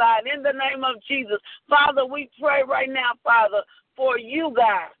place, oh God, in the name of Jesus. Father, we pray right now, Father, for you,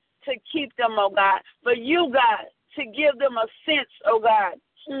 God, to keep them, oh God, for you, God, to give them a sense, oh God.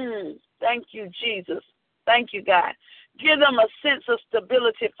 Thank you, Jesus. Thank you, God. Give them a sense of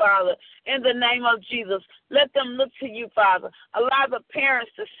stability, Father, in the name of Jesus. Let them look to you, Father. Allow the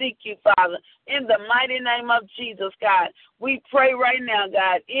parents to seek you, Father, in the mighty name of Jesus, God. We pray right now,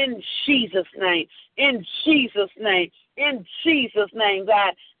 God, in Jesus' name, in Jesus' name, in Jesus' name,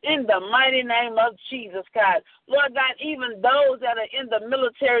 God, in the mighty name of Jesus, God. Lord God, even those that are in the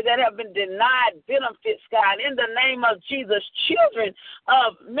military that have been denied benefits, God, in the name of Jesus, children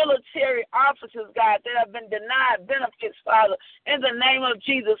of military officers, God, that have been denied benefits, Father, in the name of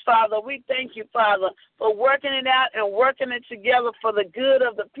Jesus, Father, we thank you, Father, for working it out and working it together for the good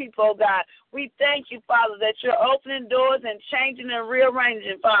of the people, God. We thank you, Father, that you're opening doors and changing and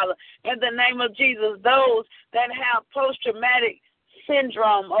rearranging, Father, in the name of Jesus, those that have post-traumatic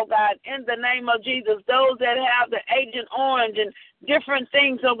syndrome, oh God, in the name of Jesus, those that have the Agent Orange and different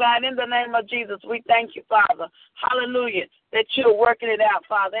things, oh God, in the name of Jesus, we thank you, Father, hallelujah, that you're working it out,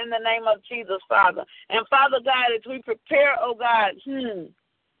 Father, in the name of Jesus, Father. And Father God, as we prepare, oh God,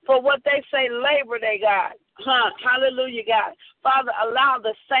 for what they say Labor Day, God, hallelujah, God. Father, allow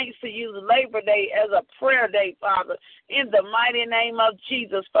the saints to use Labor Day as a prayer day, Father, in the mighty name of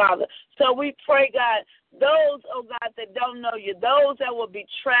Jesus, Father. So we pray, God, those, oh God, that don't know you, those that will be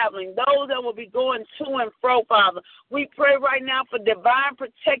traveling, those that will be going to and fro, Father, we pray right now for divine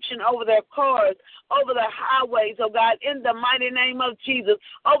protection over their cars, over the highways, oh God, in the mighty name of Jesus,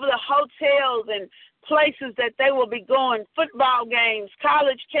 over the hotels and places that they will be going, football games,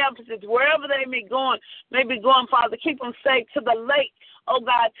 college campuses, wherever they may be going, Father, keep them safe, to the lake, oh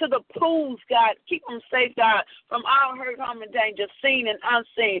God, to the pools, God, keep them safe, God, from all hurt, harm, and danger, seen and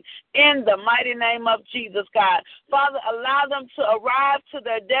unseen, in the mighty name of Jesus, God. Father, allow them to arrive to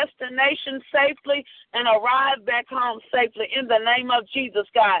their destination safely and arrive back home safely, in the name of Jesus,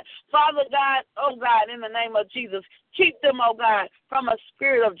 God. Father God, oh God, in the name of Jesus, keep them, oh God, from a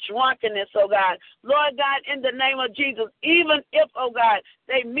spirit of drunkenness, oh God. Lord God, in the name of Jesus, even if, oh God,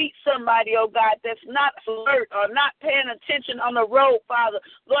 they meet somebody, oh God, that's not alert or not paying attention on the road, Father.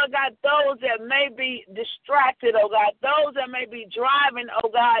 Lord God, those that may be distracted, oh God, those that may be driving,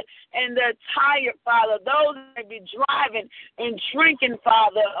 oh God, and they're tired, Father, those that may be driving and drinking,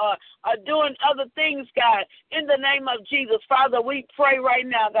 Father, or doing other things, God, in the name of Jesus, Father, we pray right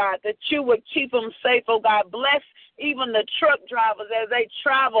now, God, that you would keep them safe, oh God. Bless even the truck drivers as they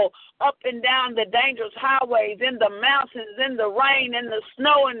travel up and down the dangerous highways, in the mountains, in the rain, in the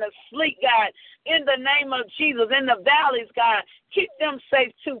snow, in the sleet, God, in the name of Jesus, in the valleys, God. Keep them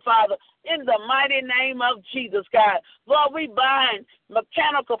safe too, Father, in the mighty name of Jesus, God. Lord, we bind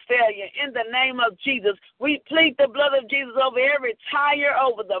mechanical failure in the name of Jesus. We plead the blood of Jesus over every tire,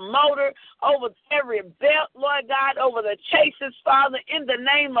 over the motor, over every belt, Lord God, over the chases, Father, in the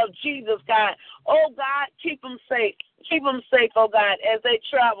name of Jesus, God. Oh, God, keep them safe. Keep them safe, oh, God, as they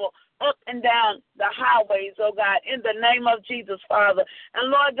travel up and down the highways, oh, God, in the name of Jesus, Father. And,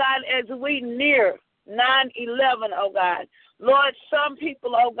 Lord God, as we near 9/11, oh, God, Lord, some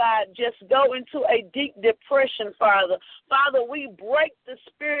people, oh God, just go into a deep depression, Father. Father, we break the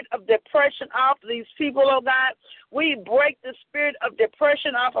spirit of depression off these people, oh God. We break the spirit of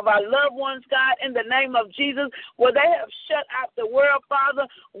depression off of our loved ones, God, in the name of Jesus, where they have shut out the world, Father.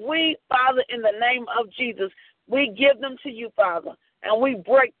 We, Father, in the name of Jesus, we give them to you, Father, and we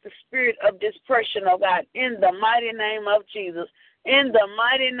break the spirit of depression, oh God, in the mighty name of Jesus. In the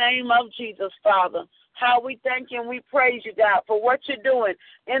mighty name of Jesus, Father. How we thank you and we praise you, God, for what you're doing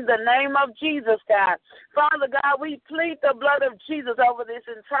in the name of Jesus, God. Father God, we plead the blood of Jesus over this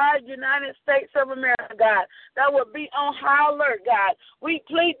entire United States of America, God, that will be on high alert, God. We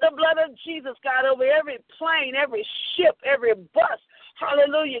plead the blood of Jesus, God, over every plane, every ship, every bus,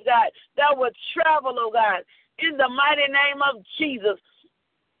 hallelujah, God, that will travel, oh God, in the mighty name of Jesus.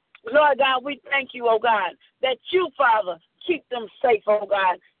 Lord God, we thank you, oh God, that you, Father, keep them safe, oh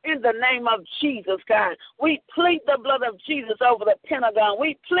God, in the name of Jesus, God. We plead the blood of Jesus over the Pentagon.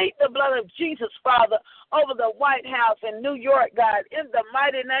 We plead the blood of Jesus, Father, over the White House in New York, God, in the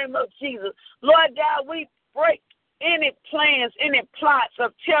mighty name of Jesus. Lord God, we break any plans, any plots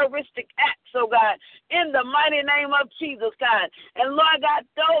of terroristic acts, oh God, in the mighty name of Jesus, God. And Lord God,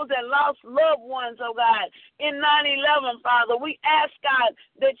 those that lost loved ones, oh God, in 9/11, Father, we ask, God,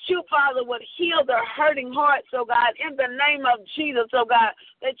 that you, Father, would heal their hurting hearts, oh God, in the name of Jesus, oh God,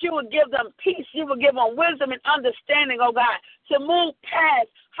 that you would give them peace, you would give them wisdom and understanding, oh God, to move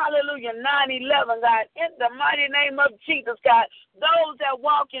past, hallelujah, 9/11, God, in the mighty name of Jesus, God. Those that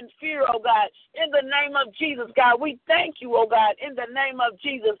walk in fear, oh God, in the name of Jesus, God, we thank you, oh God, in the name of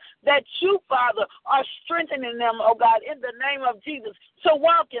Jesus, that you, Father, are strengthening them, oh God, in the name of Jesus, to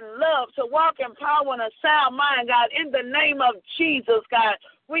walk in love, to walk in power and a sound mind, God, in the name of Jesus, God.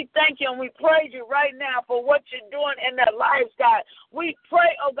 We thank you and we praise you right now for what you're doing in their lives, God. We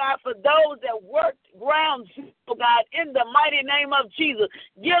pray, oh God, for those that work ground, oh God, in the mighty name of Jesus.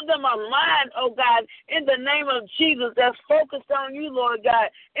 Give them a mind, oh God, in the name of Jesus that's focused on you, Lord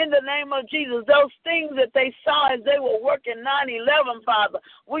God, in the name of Jesus. Those things that they saw as they were working 9/11, Father,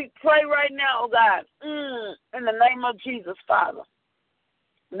 we pray right now, oh God, in the name of Jesus, Father,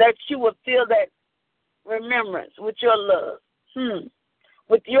 that you will fill that remembrance with your love.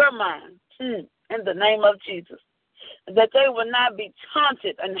 With your mind, in the name of Jesus, that they will not be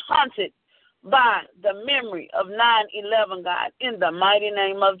taunted and haunted by the memory of 9/11, God, in the mighty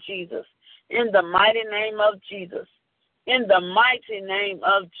name of Jesus, in the mighty name of Jesus, in the mighty name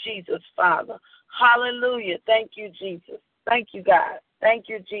of Jesus, Father. Hallelujah. Thank you, Jesus. Thank you, God. Thank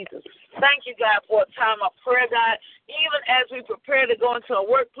you, Jesus. Thank you, God, for a time of prayer, God. Even as we prepare to go into a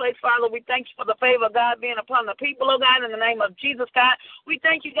workplace, Father, we thank you for the favor of God being upon the people, oh God, in the name of Jesus, God. We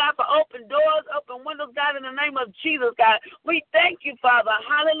thank you, God, for open doors, open windows, God, in the name of Jesus, God. We thank you, Father,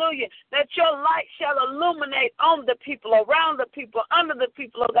 hallelujah, that your light shall illuminate on the people, around the people, under the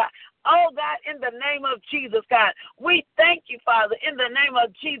people, oh God. Oh, God, in the name of Jesus, God, we thank you, Father, in the name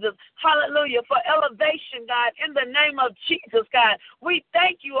of Jesus, hallelujah, for elevation, God, in the name of Jesus, God. We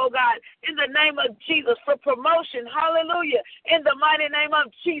thank you, oh God, in the name of Jesus, for promotion, hallelujah, in the mighty name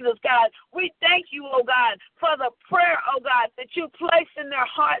of Jesus, God. We thank you, oh God, for the prayer, oh God, that you place in their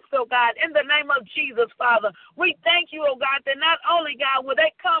hearts, oh God, in the name of Jesus, Father. We thank you, oh God, that not only, God, will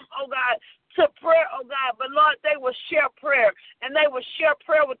they come, oh God, to prayer, oh God, but Lord, they will share prayer, and they will share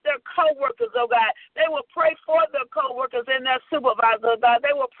prayer with their co-workers, oh God. They will pray for their co-workers and their supervisors, oh God.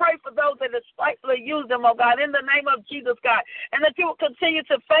 They will pray for those that despitefully use them, oh God, in the name of Jesus, God, and that you will continue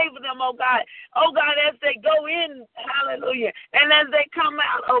to favor them, oh God, as they go in, hallelujah, and as they come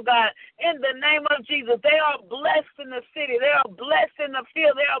out, oh God, in the name of Jesus. They are blessed in the city. They are blessed in the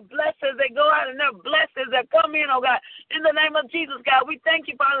field. They are blessed as they go out, and they're blessed as they come in, oh God, in the name of Jesus, God. We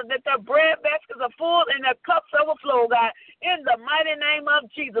thank you, Father, that their bread baskets are full and their cups overflow, God, in the mighty name of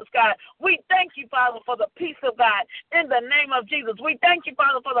Jesus, God. We thank you, Father, for the peace of God in the name of Jesus. We thank you,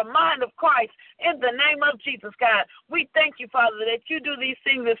 Father, for the mind of Christ in the name of Jesus, God. We thank you, Father, that you do these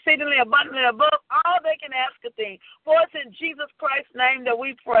things exceedingly abundantly above all they can ask a thing. For it's in Jesus Christ's name that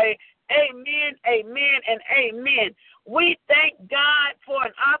we pray. Amen, amen, and amen. We thank God for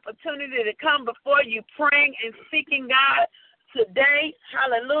an opportunity to come before you praying and seeking God today.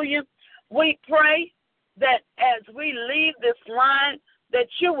 Hallelujah. We pray that as we leave this line, that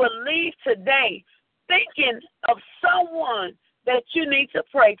you will leave today thinking of someone that you need to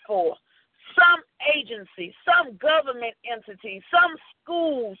pray for, some agency, some government entity, some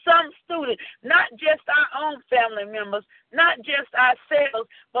school, some student, not just our own family members, not just ourselves,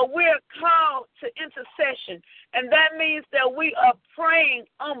 but we're called to intercession. And that means that we are praying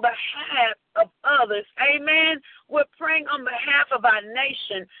on behalf of others. Amen. We're praying on behalf of our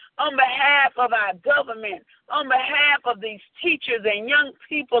nation, on behalf of our government, on behalf of these teachers and young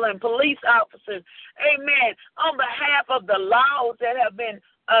people and police officers. Amen. On behalf of the laws that have been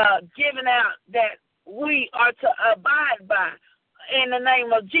given out that we are to abide by in the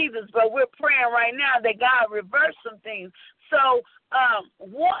name of Jesus. But we're praying right now that God reverse some things. So,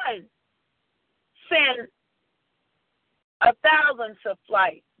 one, send 1,000 to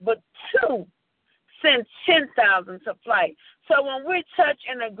flight, but two, send 10,000 to flight. So when we touch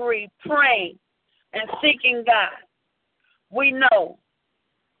and agree, praying and seeking God, we know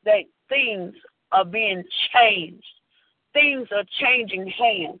that things are being changed. Things are changing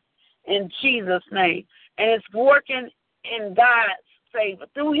hands in Jesus' name. And it's working in God's favor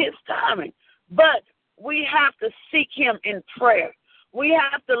through his timing. But we have to seek him in prayer. We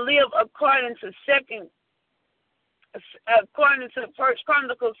have to live according to 1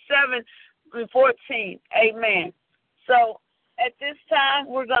 Chronicles 7:14. Amen. So at this time,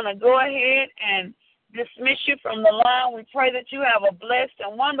 we're going to go ahead and dismiss you from the line. We pray that you have a blessed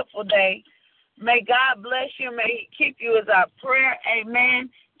and wonderful day. May God bless you. May He keep you as our prayer. Amen.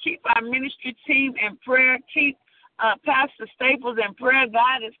 Keep our ministry team in prayer. Keep Pastor Staples in prayer.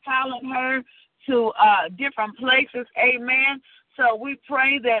 God is calling her to different places. Amen. So we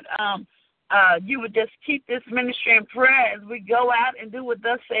pray that you would just keep this ministry in prayer as we go out and do what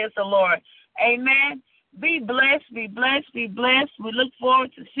thus says the Lord. Amen. Be blessed, be blessed, be blessed. We look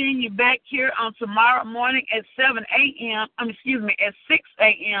forward to seeing you back here on tomorrow morning at 6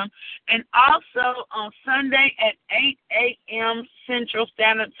 a.m. and also on Sunday at 8 a.m. Central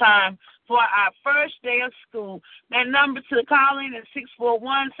Standard Time for our first day of school. That number to call in is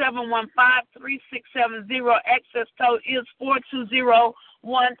 641-715-3670. Access code is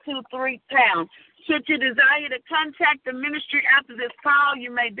 420-123#. Should you desire to contact the ministry after this call,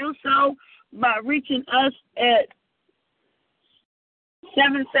 you may do so by reaching us at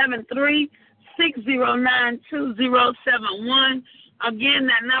 773-609-2071. Again,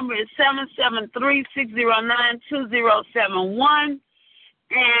 that number is 773-609-2071.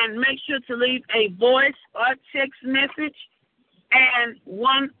 And make sure to leave a voice or text message, and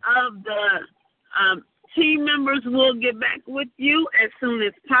one of the team members will get back with you as soon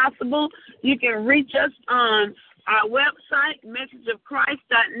as possible. You can reach us on our website,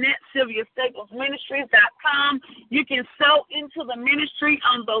 messageofchrist.net, SylviaStaplesMinistries.com. You can sow into the ministry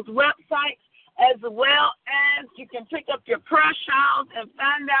on those websites, as well as you can pick up your prayer shawls and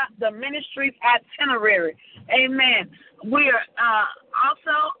find out the ministry's itinerary. Amen. We are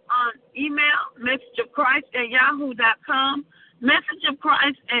also on email, messageofchrist@yahoo.com,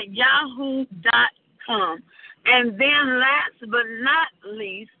 messageofchrist@yahoo.com. And then last but not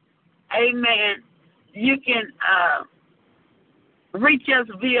least, amen, you can reach us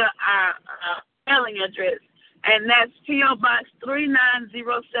via our mailing address, and that's P.O. Box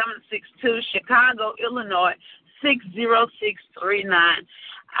 390762, Chicago, Illinois, 60639.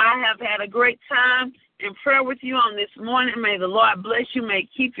 I have had a great time in prayer with you on this morning. May the Lord bless you. May He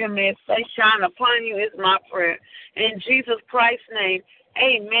keep you. May His face shine upon you is my prayer. In Jesus Christ's name,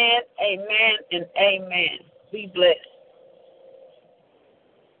 amen, amen, and amen. Be blessed.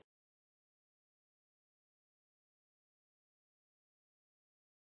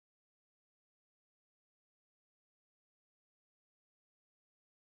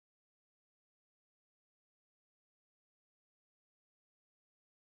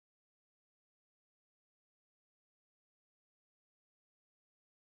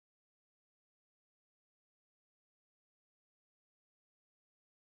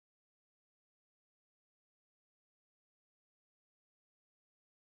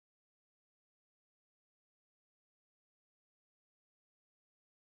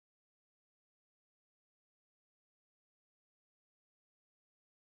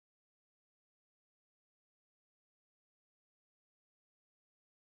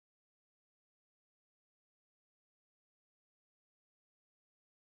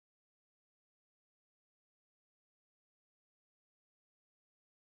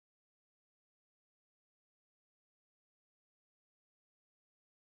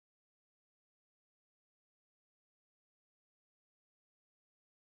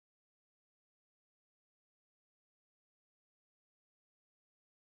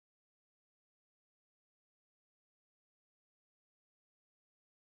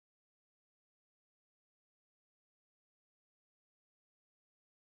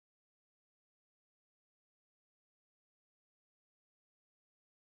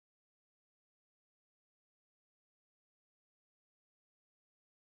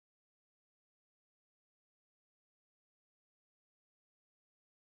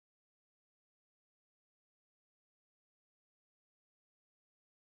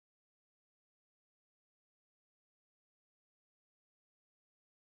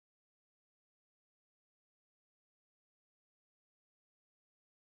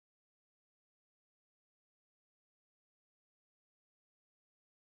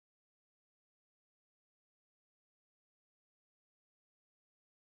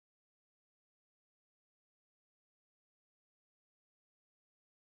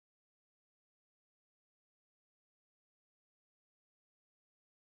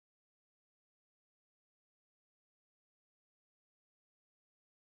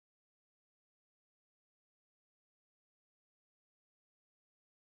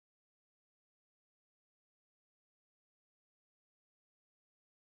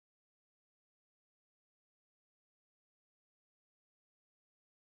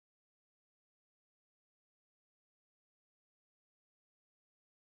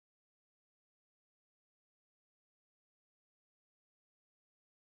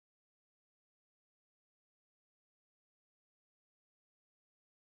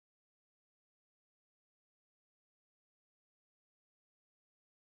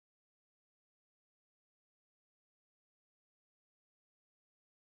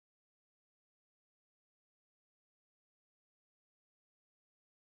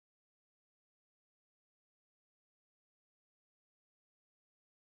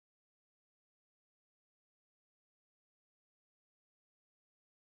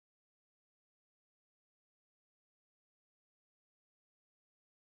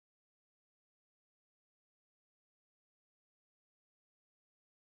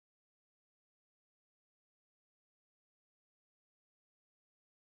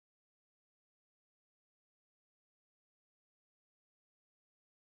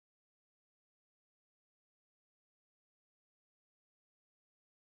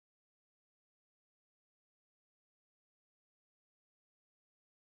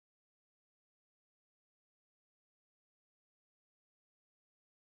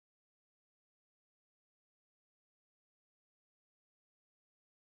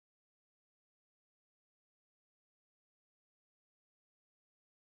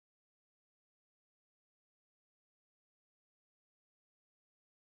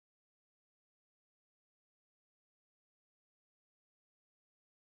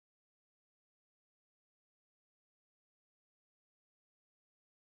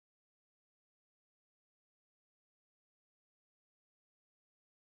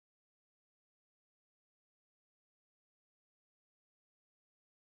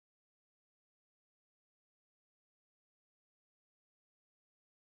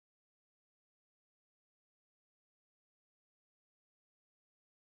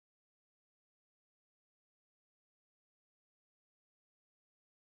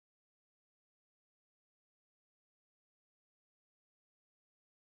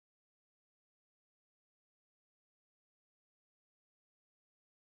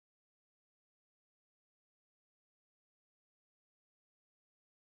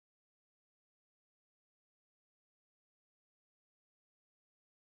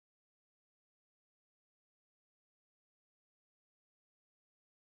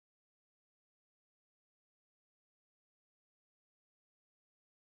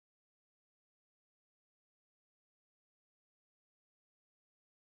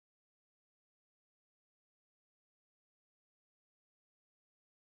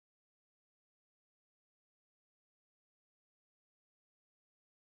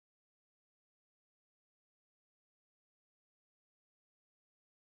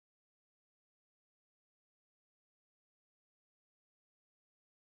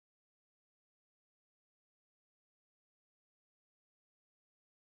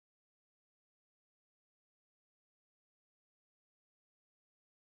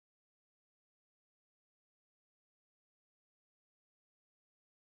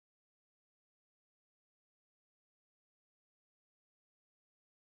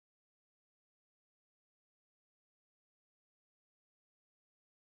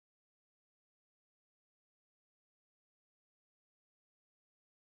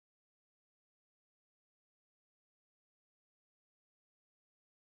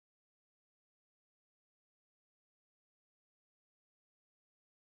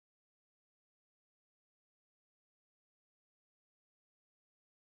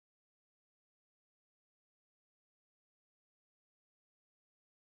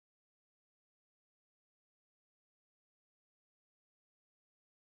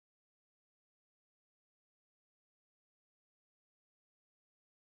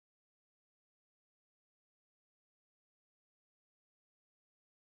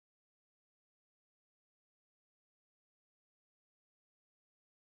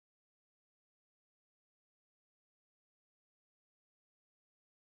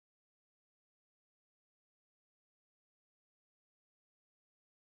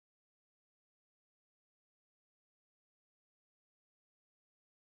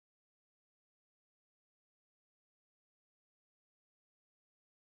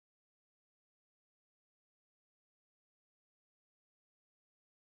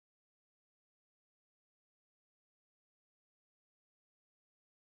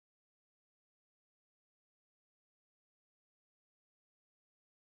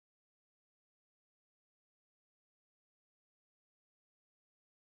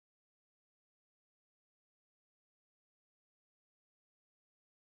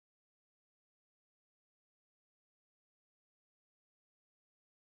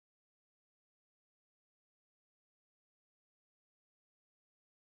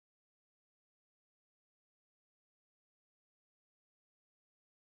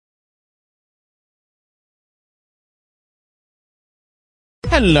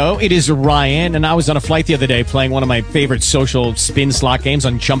 Hello, it is Ryan, and I was on a flight the other day playing one of my favorite social spin slot games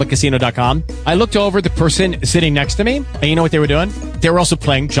on ChumbaCasino.com. I looked over at the person sitting next to me, and you know what they were doing? They were also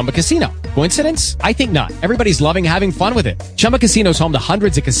playing Chumba Casino. Coincidence? I think not. Everybody's loving having fun with it. Chumba Casino is home to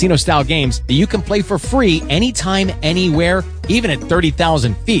hundreds of casino-style games that you can play for free anytime, anywhere, even at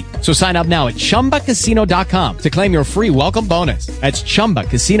 30,000 feet. So sign up now at ChumbaCasino.com to claim your free welcome bonus. That's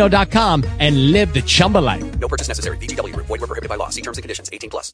ChumbaCasino.com and live the Chumba life. No purchase necessary. VGW. Void where prohibited by law. See terms and conditions. 18+.